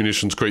carry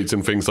munitions crates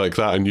and things like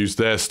that and use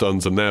their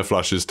stuns and their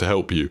flashes to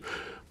help you.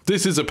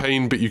 This is a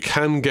pain, but you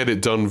can get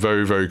it done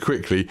very, very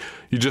quickly.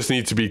 You just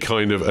need to be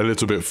kind of a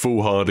little bit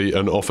foolhardy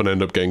and often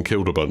end up getting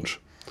killed a bunch.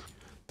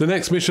 The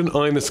next mission,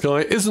 Eye in the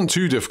Sky, isn't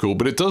too difficult,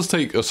 but it does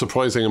take a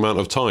surprising amount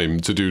of time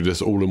to do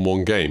this all in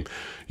one game.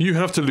 You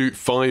have to loot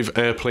 5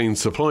 airplane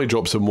supply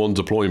drops in one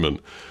deployment.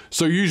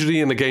 So usually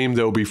in a game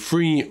there'll be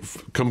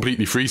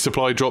completely free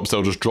supply drops,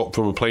 they'll just drop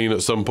from a plane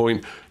at some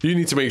point. You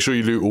need to make sure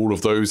you loot all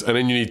of those, and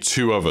then you need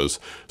 2 others.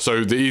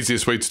 So the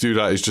easiest way to do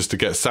that is just to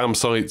get SAM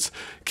sites,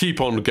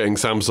 keep on getting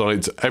SAM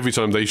sites, every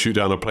time they shoot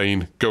down a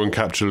plane, go and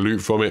capture the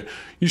loot from it.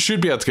 You should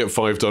be able to get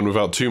 5 done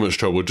without too much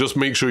trouble. Just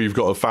make sure you've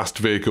got a fast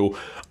vehicle,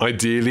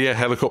 ideally a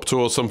helicopter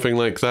or something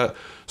like that,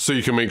 so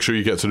you can make sure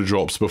you get to the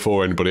drops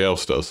before anybody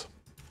else does.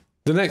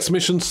 The next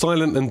mission,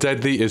 Silent and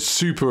Deadly, is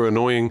super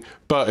annoying,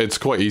 but it's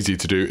quite easy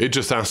to do. It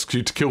just asks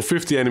you to kill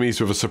 50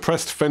 enemies with a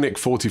suppressed Fennec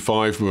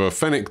 45 with a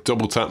Fennec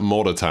double tap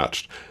mod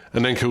attached,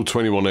 and then kill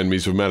 21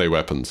 enemies with melee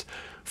weapons.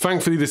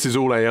 Thankfully this is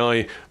all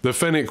AI. The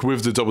Fennec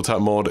with the double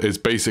tap mod is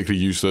basically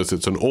useless.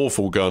 It's an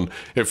awful gun.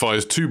 It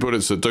fires 2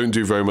 bullets that don't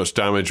do very much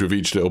damage with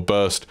each little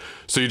burst,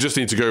 so you just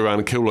need to go around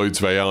and kill loads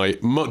of AI.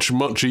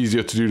 Much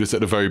easier to do this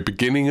at the very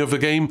beginning of the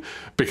game,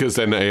 because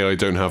then the AI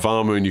don't have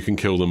armor and you can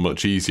kill them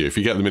much easier. If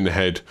you get them in the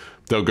head,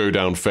 they'll go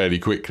down fairly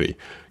quickly.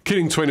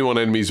 Killing 21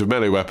 enemies with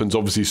melee weapons,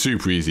 obviously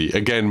super easy.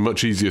 Again,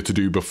 much easier to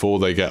do before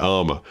they get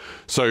armor.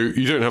 So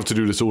you don't have to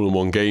do this all in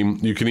one game.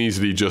 You can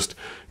easily just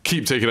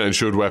keep taking that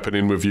insured weapon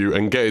in with you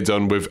and get it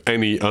done with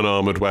any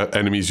unarmored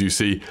enemies you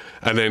see,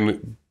 and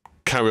then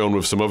carry on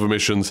with some other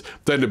missions.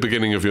 Then at the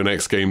beginning of your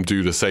next game,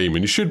 do the same,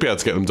 and you should be able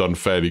to get them done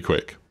fairly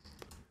quick.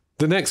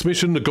 The next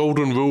mission, the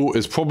Golden Rule,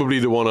 is probably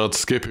the one I'd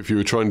skip if you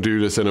were trying to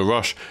do this in a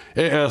rush.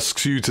 It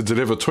asks you to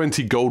deliver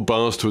 20 gold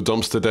bars to a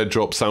dumpster dead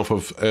drop south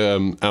of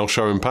Al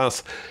Sharon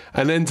Pass,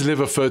 and then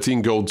deliver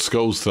 13 gold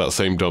skulls to that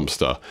same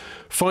dumpster.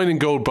 Finding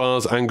gold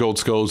bars and gold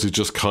skulls is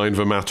just kind of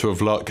a matter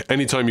of luck.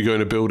 Anytime you go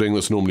in a building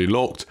that's normally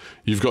locked,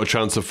 you've got a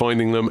chance of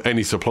finding them.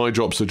 Any supply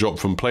drops that drop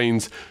from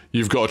planes,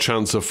 you've got a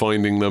chance of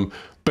finding them.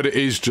 But it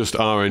is just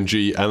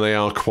RNG, and they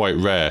are quite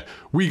rare.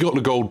 We got the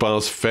gold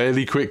bars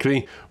fairly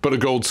quickly, but the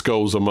gold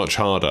skulls are much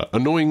harder.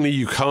 Annoyingly,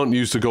 you can't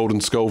use the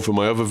golden skull from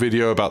my other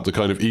video about the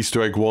kind of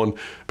Easter egg one,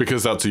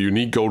 because that's a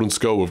unique golden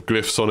skull with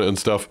glyphs on it and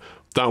stuff.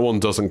 That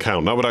one doesn't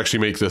count. That would actually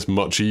make this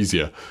much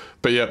easier.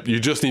 But yeah, you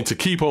just need to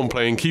keep on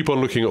playing, keep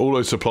on looking at all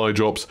those supply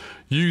drops,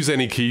 use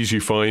any keys you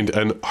find,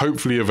 and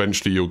hopefully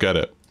eventually you'll get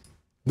it.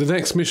 The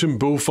next mission,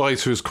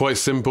 Bullfighter, is quite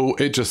simple.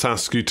 It just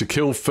asks you to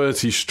kill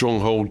 30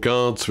 stronghold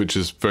guards, which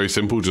is very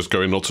simple, just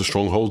go in lots of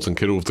strongholds and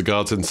kill all of the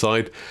guards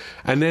inside,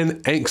 and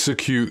then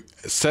execute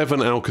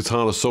 7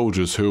 Al-Qatala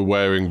soldiers who are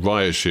wearing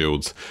riot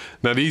shields.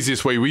 Now the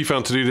easiest way we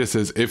found to do this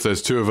is if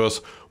there's 2 of us,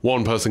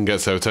 one person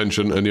gets their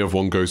attention and the other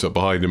one goes up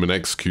behind them and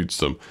executes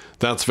them.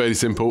 That's very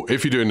simple.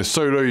 If you're doing this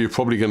solo, you're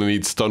probably going to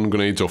need stun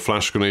grenades or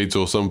flash grenades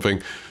or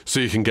something, so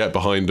you can get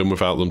behind them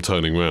without them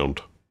turning around.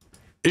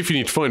 If you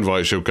need to find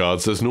riot shield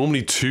guards, there's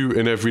normally 2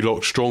 in every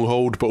locked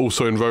stronghold, but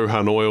also in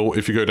Rohan Oil,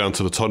 if you go down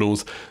to the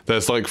tunnels,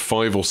 there's like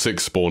 5 or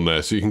 6 spawn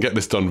there, so you can get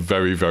this done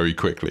very, very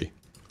quickly.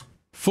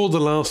 For the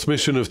last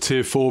mission of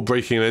Tier 4,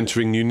 Breaking and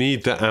Entering, you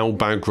need the Al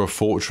Bagra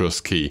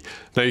Fortress key.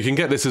 Now you can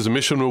get this as a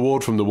mission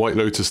reward from the White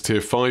Lotus Tier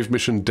 5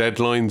 mission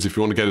deadlines if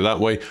you want to get it that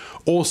way,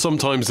 or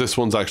sometimes this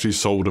one's actually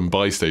sold in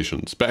buy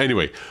stations. But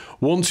anyway,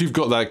 once you've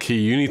got that key,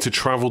 you need to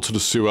travel to the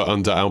sewer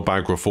under Al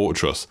Bagra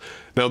Fortress.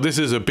 Now this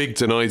is a big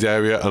denied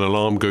area, an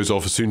alarm goes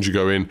off as soon as you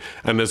go in,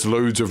 and there's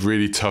loads of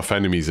really tough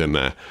enemies in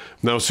there.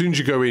 Now as soon as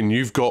you go in,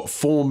 you've got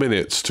 4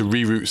 minutes to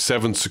reroute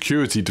 7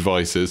 security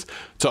devices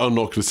to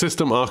unlock the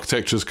system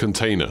architecture's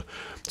container.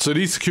 So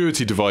these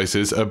security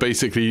devices are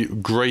basically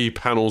grey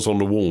panels on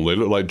the wall. They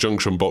look like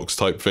junction box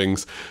type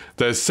things.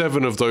 There's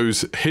 7 of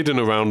those hidden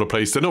around the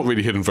place. They're not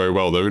really hidden very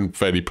well, they're in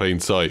fairly plain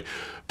sight.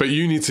 But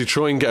you need to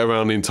try and get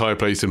around the entire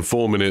place in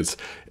 4 minutes,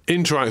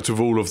 interact with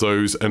all of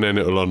those, and then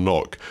it'll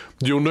unlock.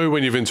 You'll know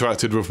when you've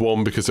interacted with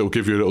one because it'll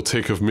give you a little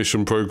tick of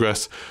mission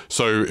progress,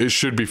 so it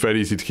should be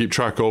fairly easy to keep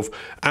track of.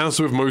 As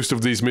with most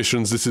of these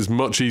missions, this is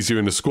much easier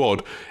in the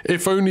squad,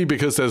 if only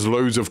because there's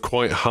loads of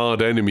quite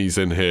hard enemies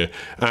in here,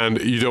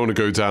 and you don't want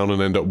to go down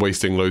and end up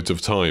wasting loads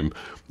of time.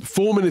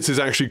 4 minutes is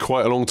actually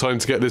quite a long time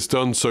to get this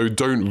done, so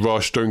don't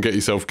rush, don't get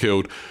yourself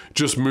killed.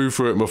 Just move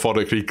through it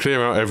methodically,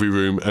 clear out every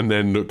room, and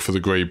then look for the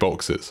grey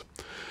boxes.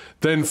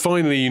 Then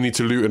finally you need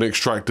to loot and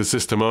extract the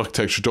system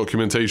architecture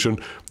documentation.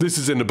 This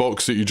is in the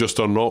box that you just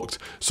unlocked.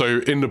 So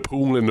in the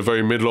pool in the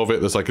very middle of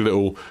it, there's like a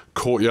little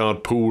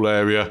courtyard pool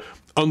area.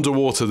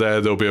 Underwater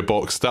there'll be a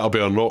box, that'll be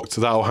unlocked.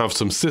 That'll have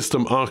some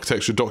system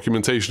architecture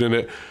documentation in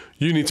it.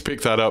 You need to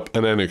pick that up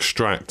and then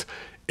extract.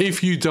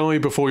 If you die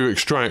before you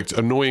extract,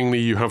 annoyingly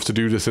you have to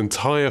do this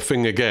entire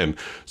thing again.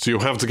 So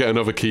you'll have to get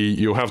another key,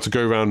 you'll have to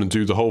go around and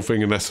do the whole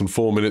thing in less than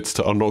 4 minutes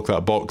to unlock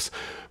that box,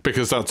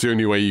 because that's the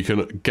only way you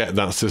can get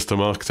that system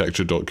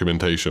architecture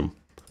documentation.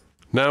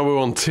 Now we're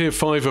on tier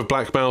 5 of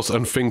Black Mous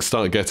and things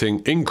start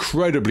getting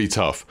incredibly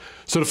tough.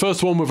 So the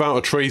first one, Without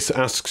a Trace,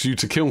 asks you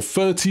to kill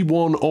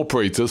 31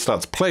 operators,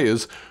 that's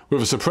players,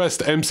 with a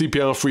suppressed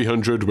MCPR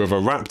 300 with a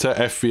Raptor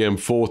FVM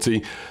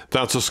 40.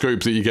 That's a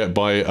scope that you get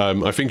by,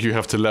 I think you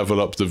have to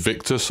level up the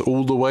Victus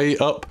all the way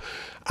up,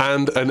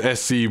 and an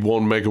SC 1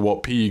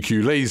 megawatt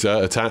PEQ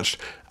laser attached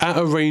at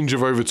a range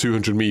of over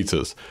 200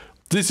 meters.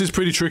 This is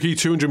pretty tricky.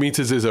 200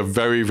 meters is a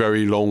very,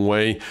 very long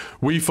way.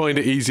 We find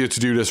it easier to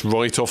do this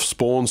right off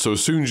spawn. So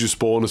as soon as you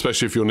spawn,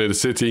 especially if you're near the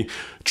city,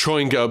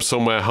 try and get up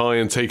somewhere high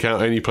and take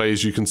out any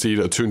players you can see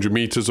that are 200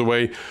 meters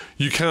away.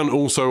 You can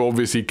also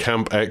obviously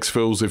camp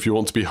exfils if you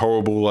want to be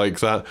horrible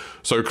like that.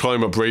 So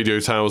climb up radio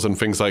towers and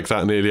things like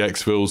that near the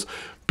exfils.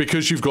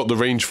 Because you've got the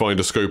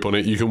rangefinder scope on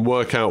it, you can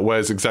work out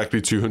where's exactly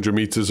 200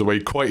 meters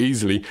away quite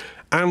easily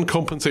and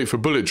compensate for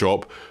bullet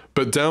drop,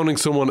 but downing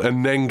someone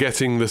and then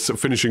getting the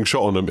finishing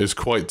shot on them is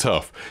quite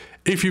tough.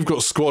 If you've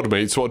got squad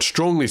mates, what I'd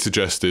strongly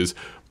suggest is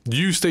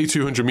you stay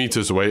 200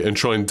 meters away and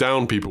try and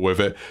down people with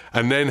it,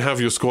 and then have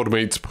your squad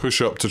mates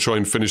push up to try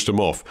and finish them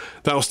off.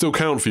 That'll still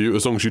count for you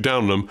as long as you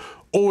down them.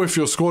 Or if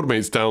your squad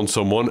mates down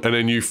someone and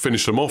then you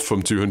finish them off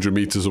from 200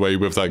 meters away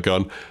with that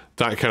gun,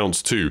 that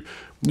counts too.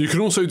 You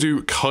can also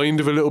do kind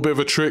of a little bit of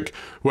a trick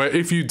where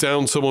if you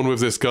down someone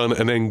with this gun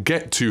and then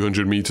get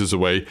 200 meters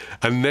away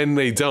and then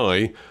they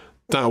die,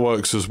 that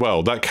works as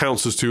well. That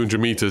counts as 200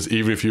 meters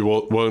even if you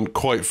weren't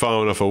quite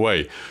far enough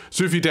away.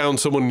 So if you down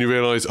someone and you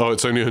realize, oh,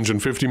 it's only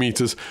 150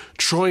 meters,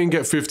 try and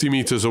get 50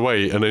 meters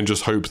away and then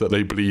just hope that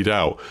they bleed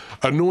out.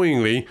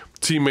 Annoyingly,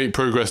 teammate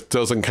progress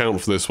doesn't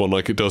count for this one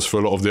like it does for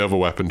a lot of the other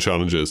weapon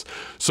challenges.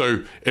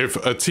 So if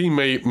a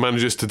teammate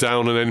manages to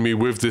down an enemy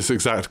with this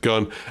exact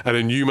gun and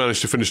then you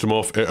manage to finish them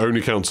off, it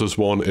only counts as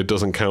 1, it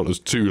doesn't count as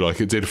 2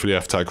 like it did for the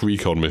FTAC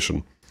recon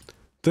mission.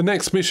 The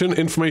next mission,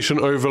 Information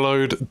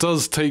Overload,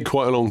 does take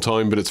quite a long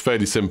time, but it's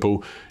fairly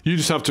simple. You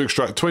just have to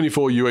extract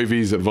 24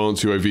 UAVs,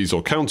 advanced UAVs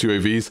or counter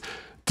UAVs,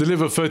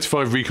 deliver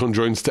 35 recon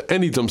drones to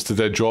any dumpster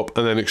dead drop,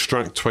 and then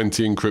extract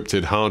 20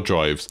 encrypted hard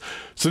drives.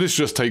 So this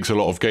just takes a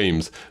lot of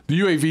games. The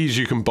UAVs,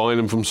 you can buy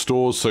them from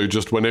stores, so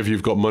just whenever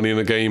you've got money in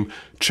a game,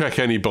 check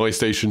any buy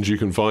stations you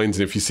can find,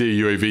 and if you see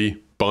a UAV,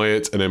 buy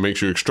it, and then make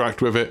sure you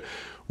extract with it.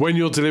 When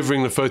you're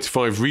delivering the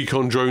 35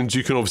 recon drones,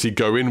 you can obviously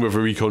go in with a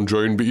recon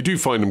drone, but you do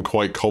find them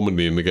quite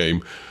commonly in the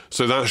game,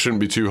 so that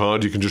shouldn't be too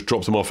hard. You can just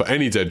drop them off at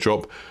any dead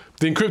drop.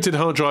 The encrypted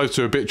hard drives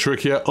are a bit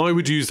trickier. I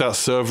would use that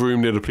server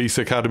room near the police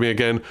academy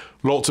again.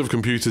 Lots of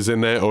computers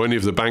in there, or any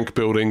of the bank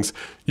buildings.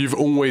 You've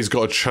always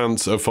got a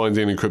chance of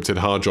finding an encrypted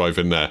hard drive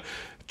in there.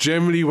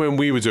 Generally, when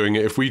we were doing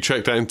it, if we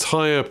checked that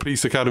entire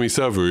police academy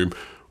server room,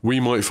 we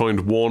might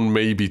find 1,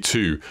 maybe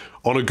 2.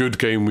 On a good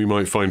game, we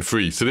might find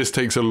 3. So this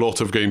takes a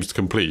lot of games to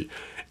complete.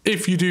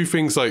 If you do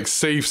things like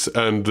safes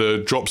and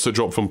drops that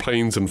drop from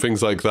planes and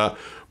things like that,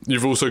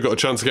 you've also got a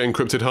chance of getting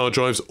encrypted hard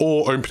drives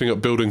or opening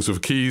up buildings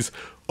with keys.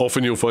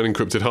 Often you'll find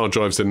encrypted hard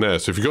drives in there,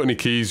 so if you've got any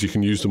keys, you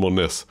can use them on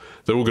this.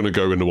 They're all going to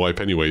go in the wipe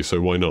anyway, so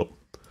why not?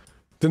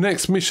 The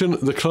next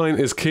mission, The Client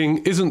is King,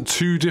 isn't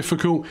too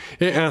difficult.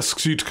 It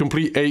asks you to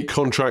complete 8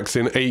 contracts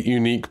in 8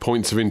 unique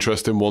points of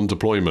interest in one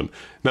deployment.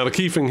 Now the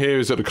key thing here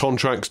is that the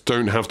contracts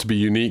don't have to be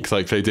unique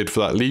like they did for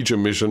that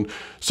Legion mission,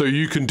 so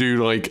you can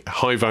do like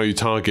high value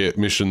target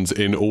missions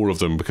in all of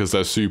them because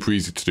they're super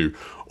easy to do,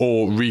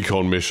 or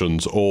recon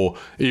missions, or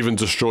even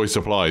destroy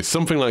supplies,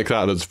 something like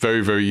that that's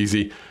very, very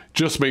easy.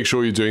 Just make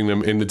sure you're doing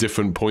them in the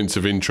different points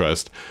of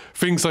interest.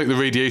 Things like the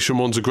radiation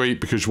ones are great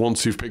because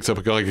once you've picked up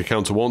a Geiger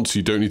counter once,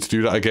 you don't need to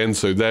do that again,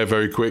 so they're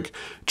very quick.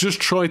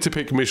 Just try to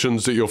pick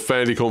missions that you're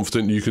fairly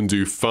confident you can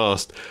do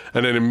fast,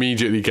 and then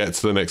immediately get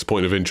to the next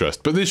point of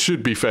interest. But this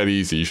should be fairly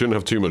easy, you shouldn't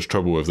have too much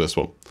trouble with this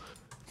one.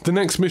 The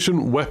next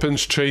mission,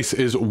 Weapons Chase,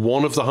 is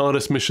one of the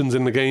hardest missions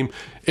in the game.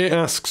 It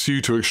asks you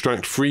to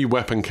extract 3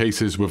 weapon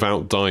cases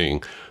without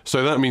dying.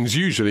 So that means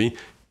usually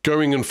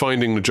going and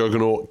finding the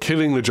Juggernaut,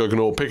 killing the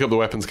Juggernaut, pick up the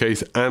weapons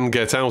case, and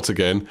get out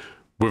again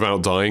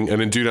without dying, and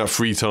then do that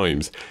 3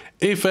 times.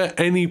 If at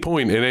any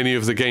point in any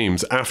of the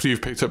games, after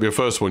you've picked up your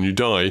first one, you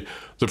die,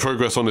 the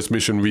progress on this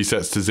mission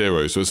resets to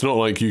 0. So it's not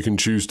like you can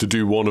choose to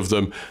do one of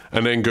them,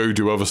 and then go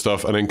do other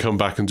stuff, and then come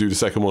back and do the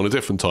second one a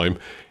different time.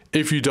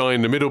 If you die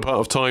in the middle part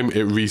of time,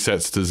 it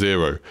resets to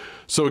 0.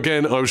 So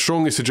again, I would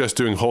strongly suggest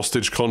doing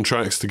hostage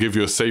contracts to give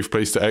you a safe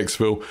place to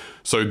exfil.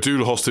 So do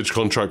the hostage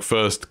contract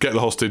first, get the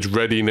hostage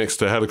ready next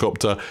to a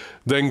helicopter,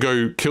 then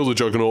go kill the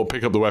Juggernaut,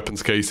 pick up the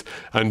weapons case,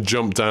 and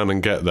jump down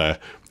and get there.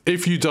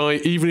 If you die,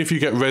 even if you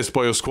get rezzed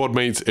by your squad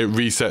mates, it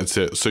resets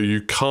it, so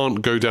you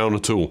can't go down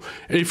at all.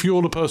 If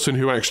you're the person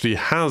who actually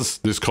has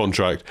this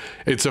contract,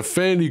 it's a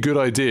fairly good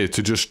idea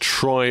to just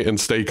try and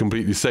stay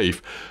completely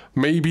safe.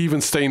 Maybe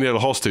even stay near the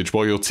hostage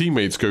while your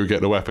teammates go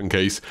get the weapon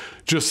case,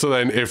 just so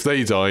then if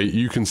they die,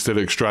 you can still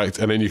extract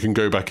and then you can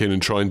go back in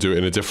and try and do it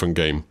in a different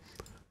game.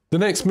 The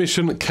next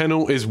mission,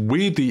 Kennel, is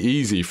weirdly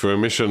easy for a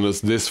mission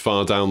that's this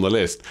far down the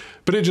list,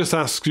 but it just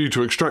asks you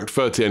to extract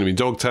 30 enemy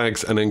dog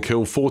tags and then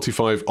kill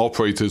 45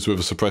 operators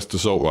with a suppressed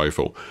assault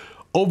rifle.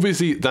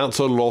 Obviously, that's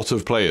a lot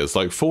of players,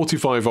 like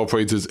 45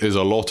 operators is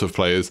a lot of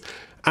players,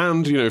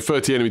 And,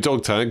 30 enemy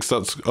dog tags,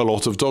 that's a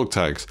lot of dog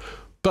tags.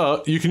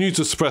 But you can use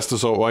a suppressed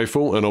assault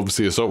rifle, and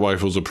obviously assault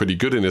rifles are pretty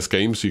good in this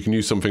game, so you can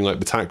use something like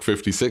the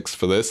TAC-56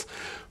 for this.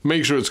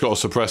 Make sure it's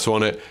got a suppressor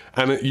on it,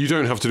 and you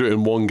don't have to do it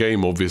in one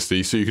game,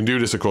 obviously, so you can do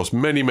this across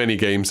many, many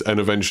games,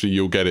 and eventually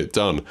you'll get it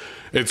done.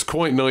 It's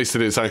quite nice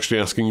that it's actually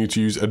asking you to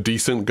use a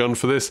decent gun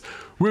for this.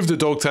 With the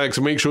dog tags,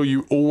 make sure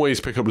you always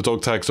pick up the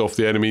dog tags off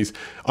the enemies.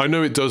 I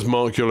know it does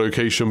mark your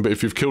location, but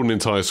if you've killed an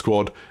entire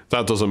squad,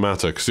 that doesn't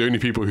matter, because the only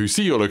people who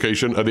see your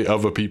location are the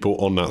other people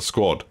on that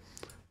squad.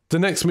 The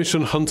next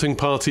mission, Hunting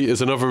Party,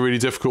 is another really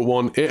difficult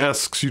one. It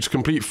asks you to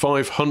complete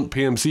 5 Hunt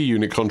PMC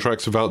unit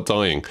contracts without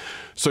dying.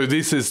 So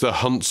this is the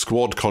Hunt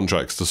Squad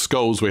contracts, the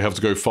skulls where you have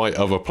to go fight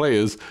other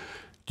players.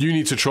 You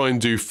need to try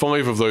and do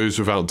 5 of those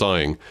without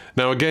dying.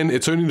 Now again,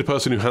 it's only the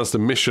person who has the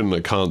mission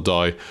that can't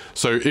die,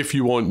 so if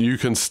you want, you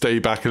can stay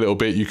back a little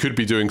bit. You could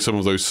be doing some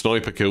of those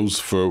sniper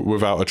kills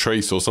without a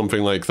trace or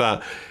something like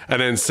that,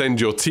 and then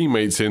send your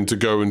teammates in to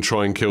go and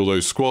try and kill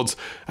those squads,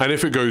 and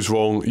if it goes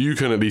wrong, you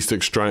can at least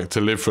extract to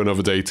live for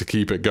another day to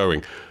keep it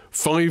going.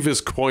 5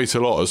 is quite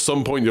a lot. At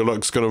some point your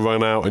luck's going to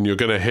run out and you're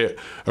going to hit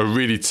a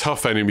really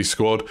tough enemy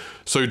squad,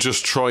 so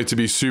just try to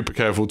be super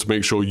careful to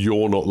make sure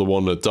you're not the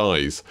one that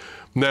dies.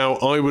 Now,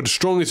 I would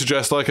strongly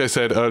suggest, like I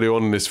said earlier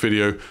on in this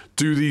video,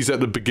 do these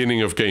at the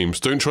beginning of games.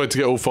 Don't try to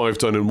get all 5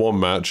 done in one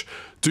match.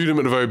 Do them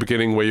at the very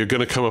beginning where you're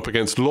going to come up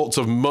against lots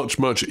of much,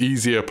 much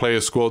easier player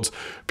squads,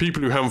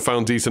 people who haven't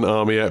found decent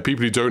armor yet,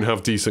 people who don't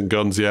have decent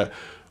guns yet.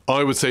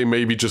 I would say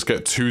maybe just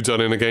get 2 done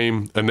in a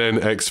game and then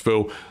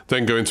exfil,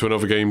 then go into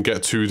another game,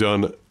 get 2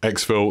 done,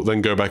 exfil,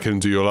 then go back in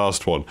and do your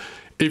last one.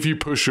 If you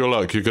push your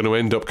luck, you're going to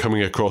end up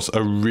coming across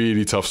a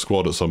really tough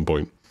squad at some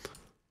point.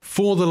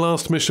 For the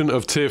last mission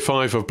of Tier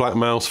 5 of Black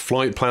Mous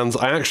flight plans,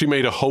 I actually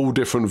made a whole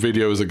different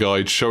video as a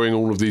guide showing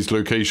all of these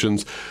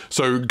locations,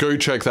 so go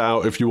check that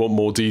out if you want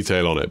more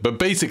detail on it. But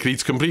basically,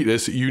 to complete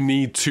this, you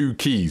need 2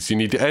 keys. You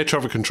need the air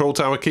traffic control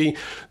tower key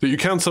that you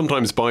can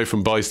sometimes buy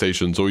from buy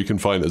stations, or you can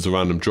find it as a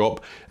random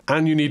drop,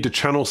 and you need the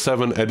Channel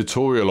 7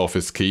 editorial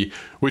office key,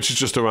 which is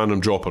just a random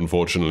drop,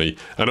 unfortunately.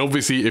 And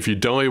obviously, if you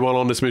die while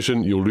on this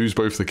mission, you'll lose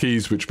both the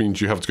keys, which means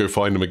you have to go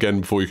find them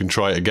again before you can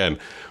try it again.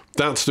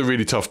 That's the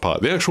really tough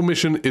part. The actual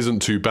mission isn't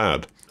too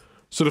bad.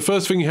 So the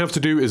first thing you have to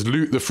do is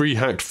loot the free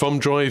hacked thumb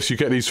drives. You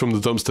get these from the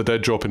dumpster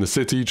dead drop in the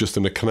city, just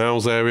in the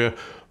canals area.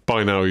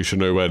 By now you should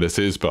know where this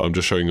is, but I'm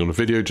just showing you on a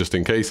video just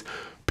in case.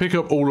 Pick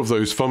up all of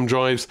those thumb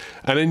drives,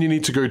 and then you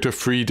need to go to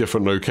 3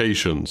 different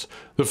locations.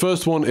 The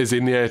first one is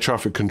in the air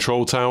traffic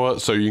control tower,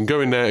 so you can go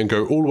in there and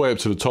go all the way up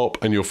to the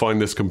top and you'll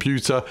find this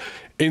computer.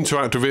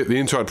 Interact with it. The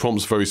interact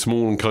prompt's very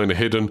small and kind of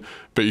hidden,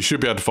 but you should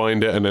be able to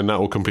find it, and then that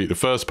will complete the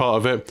first part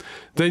of it.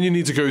 Then you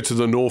need to go to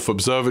the North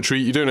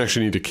Observatory. You don't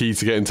actually need a key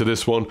to get into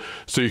this one,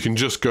 so you can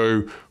just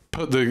go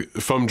put the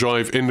thumb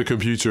drive in the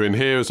computer in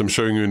here as I'm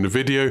showing you in the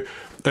video,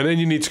 and then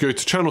you need to go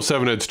to Channel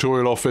 7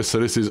 editorial office, so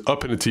this is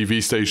up in the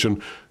TV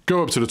station,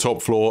 go up to the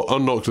top floor,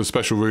 unlock the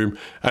special room,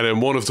 and then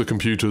one of the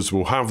computers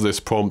will have this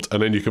prompt,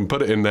 and then you can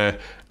put it in there,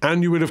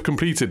 and you would have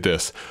completed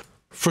this.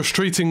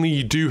 Frustratingly,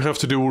 you do have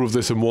to do all of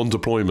this in one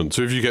deployment,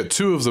 so if you get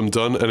 2 of them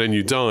done and then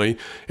you die,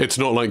 it's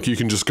not like you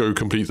can just go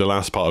complete the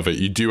last part of it.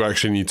 You do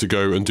actually need to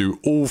go and do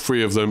all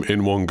 3 of them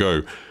in one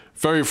go.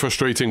 Very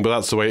frustrating, but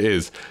that's the way it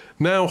is.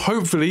 Now,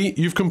 hopefully,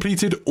 you've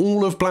completed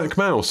all of Black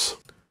Mous.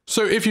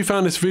 So if you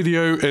found this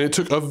video and it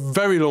took a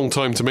very long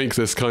time to make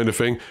this kind of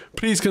thing,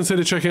 please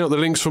consider checking out the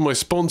links from my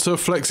sponsor,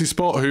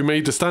 FlexiSpot, who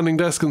made the standing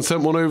desk and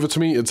sent one over to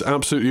me. It's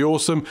absolutely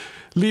awesome.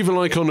 Leave a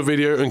like on the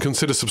video and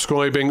consider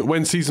subscribing.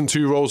 When Season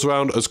 2 rolls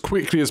around, as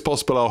quickly as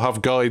possible, I'll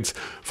have guides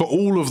for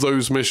all of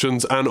those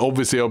missions, and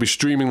obviously I'll be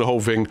streaming the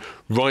whole thing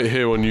right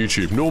here on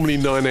YouTube, normally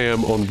 9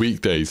 AM on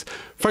weekdays.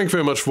 Thank you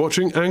very much for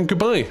watching, and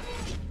goodbye.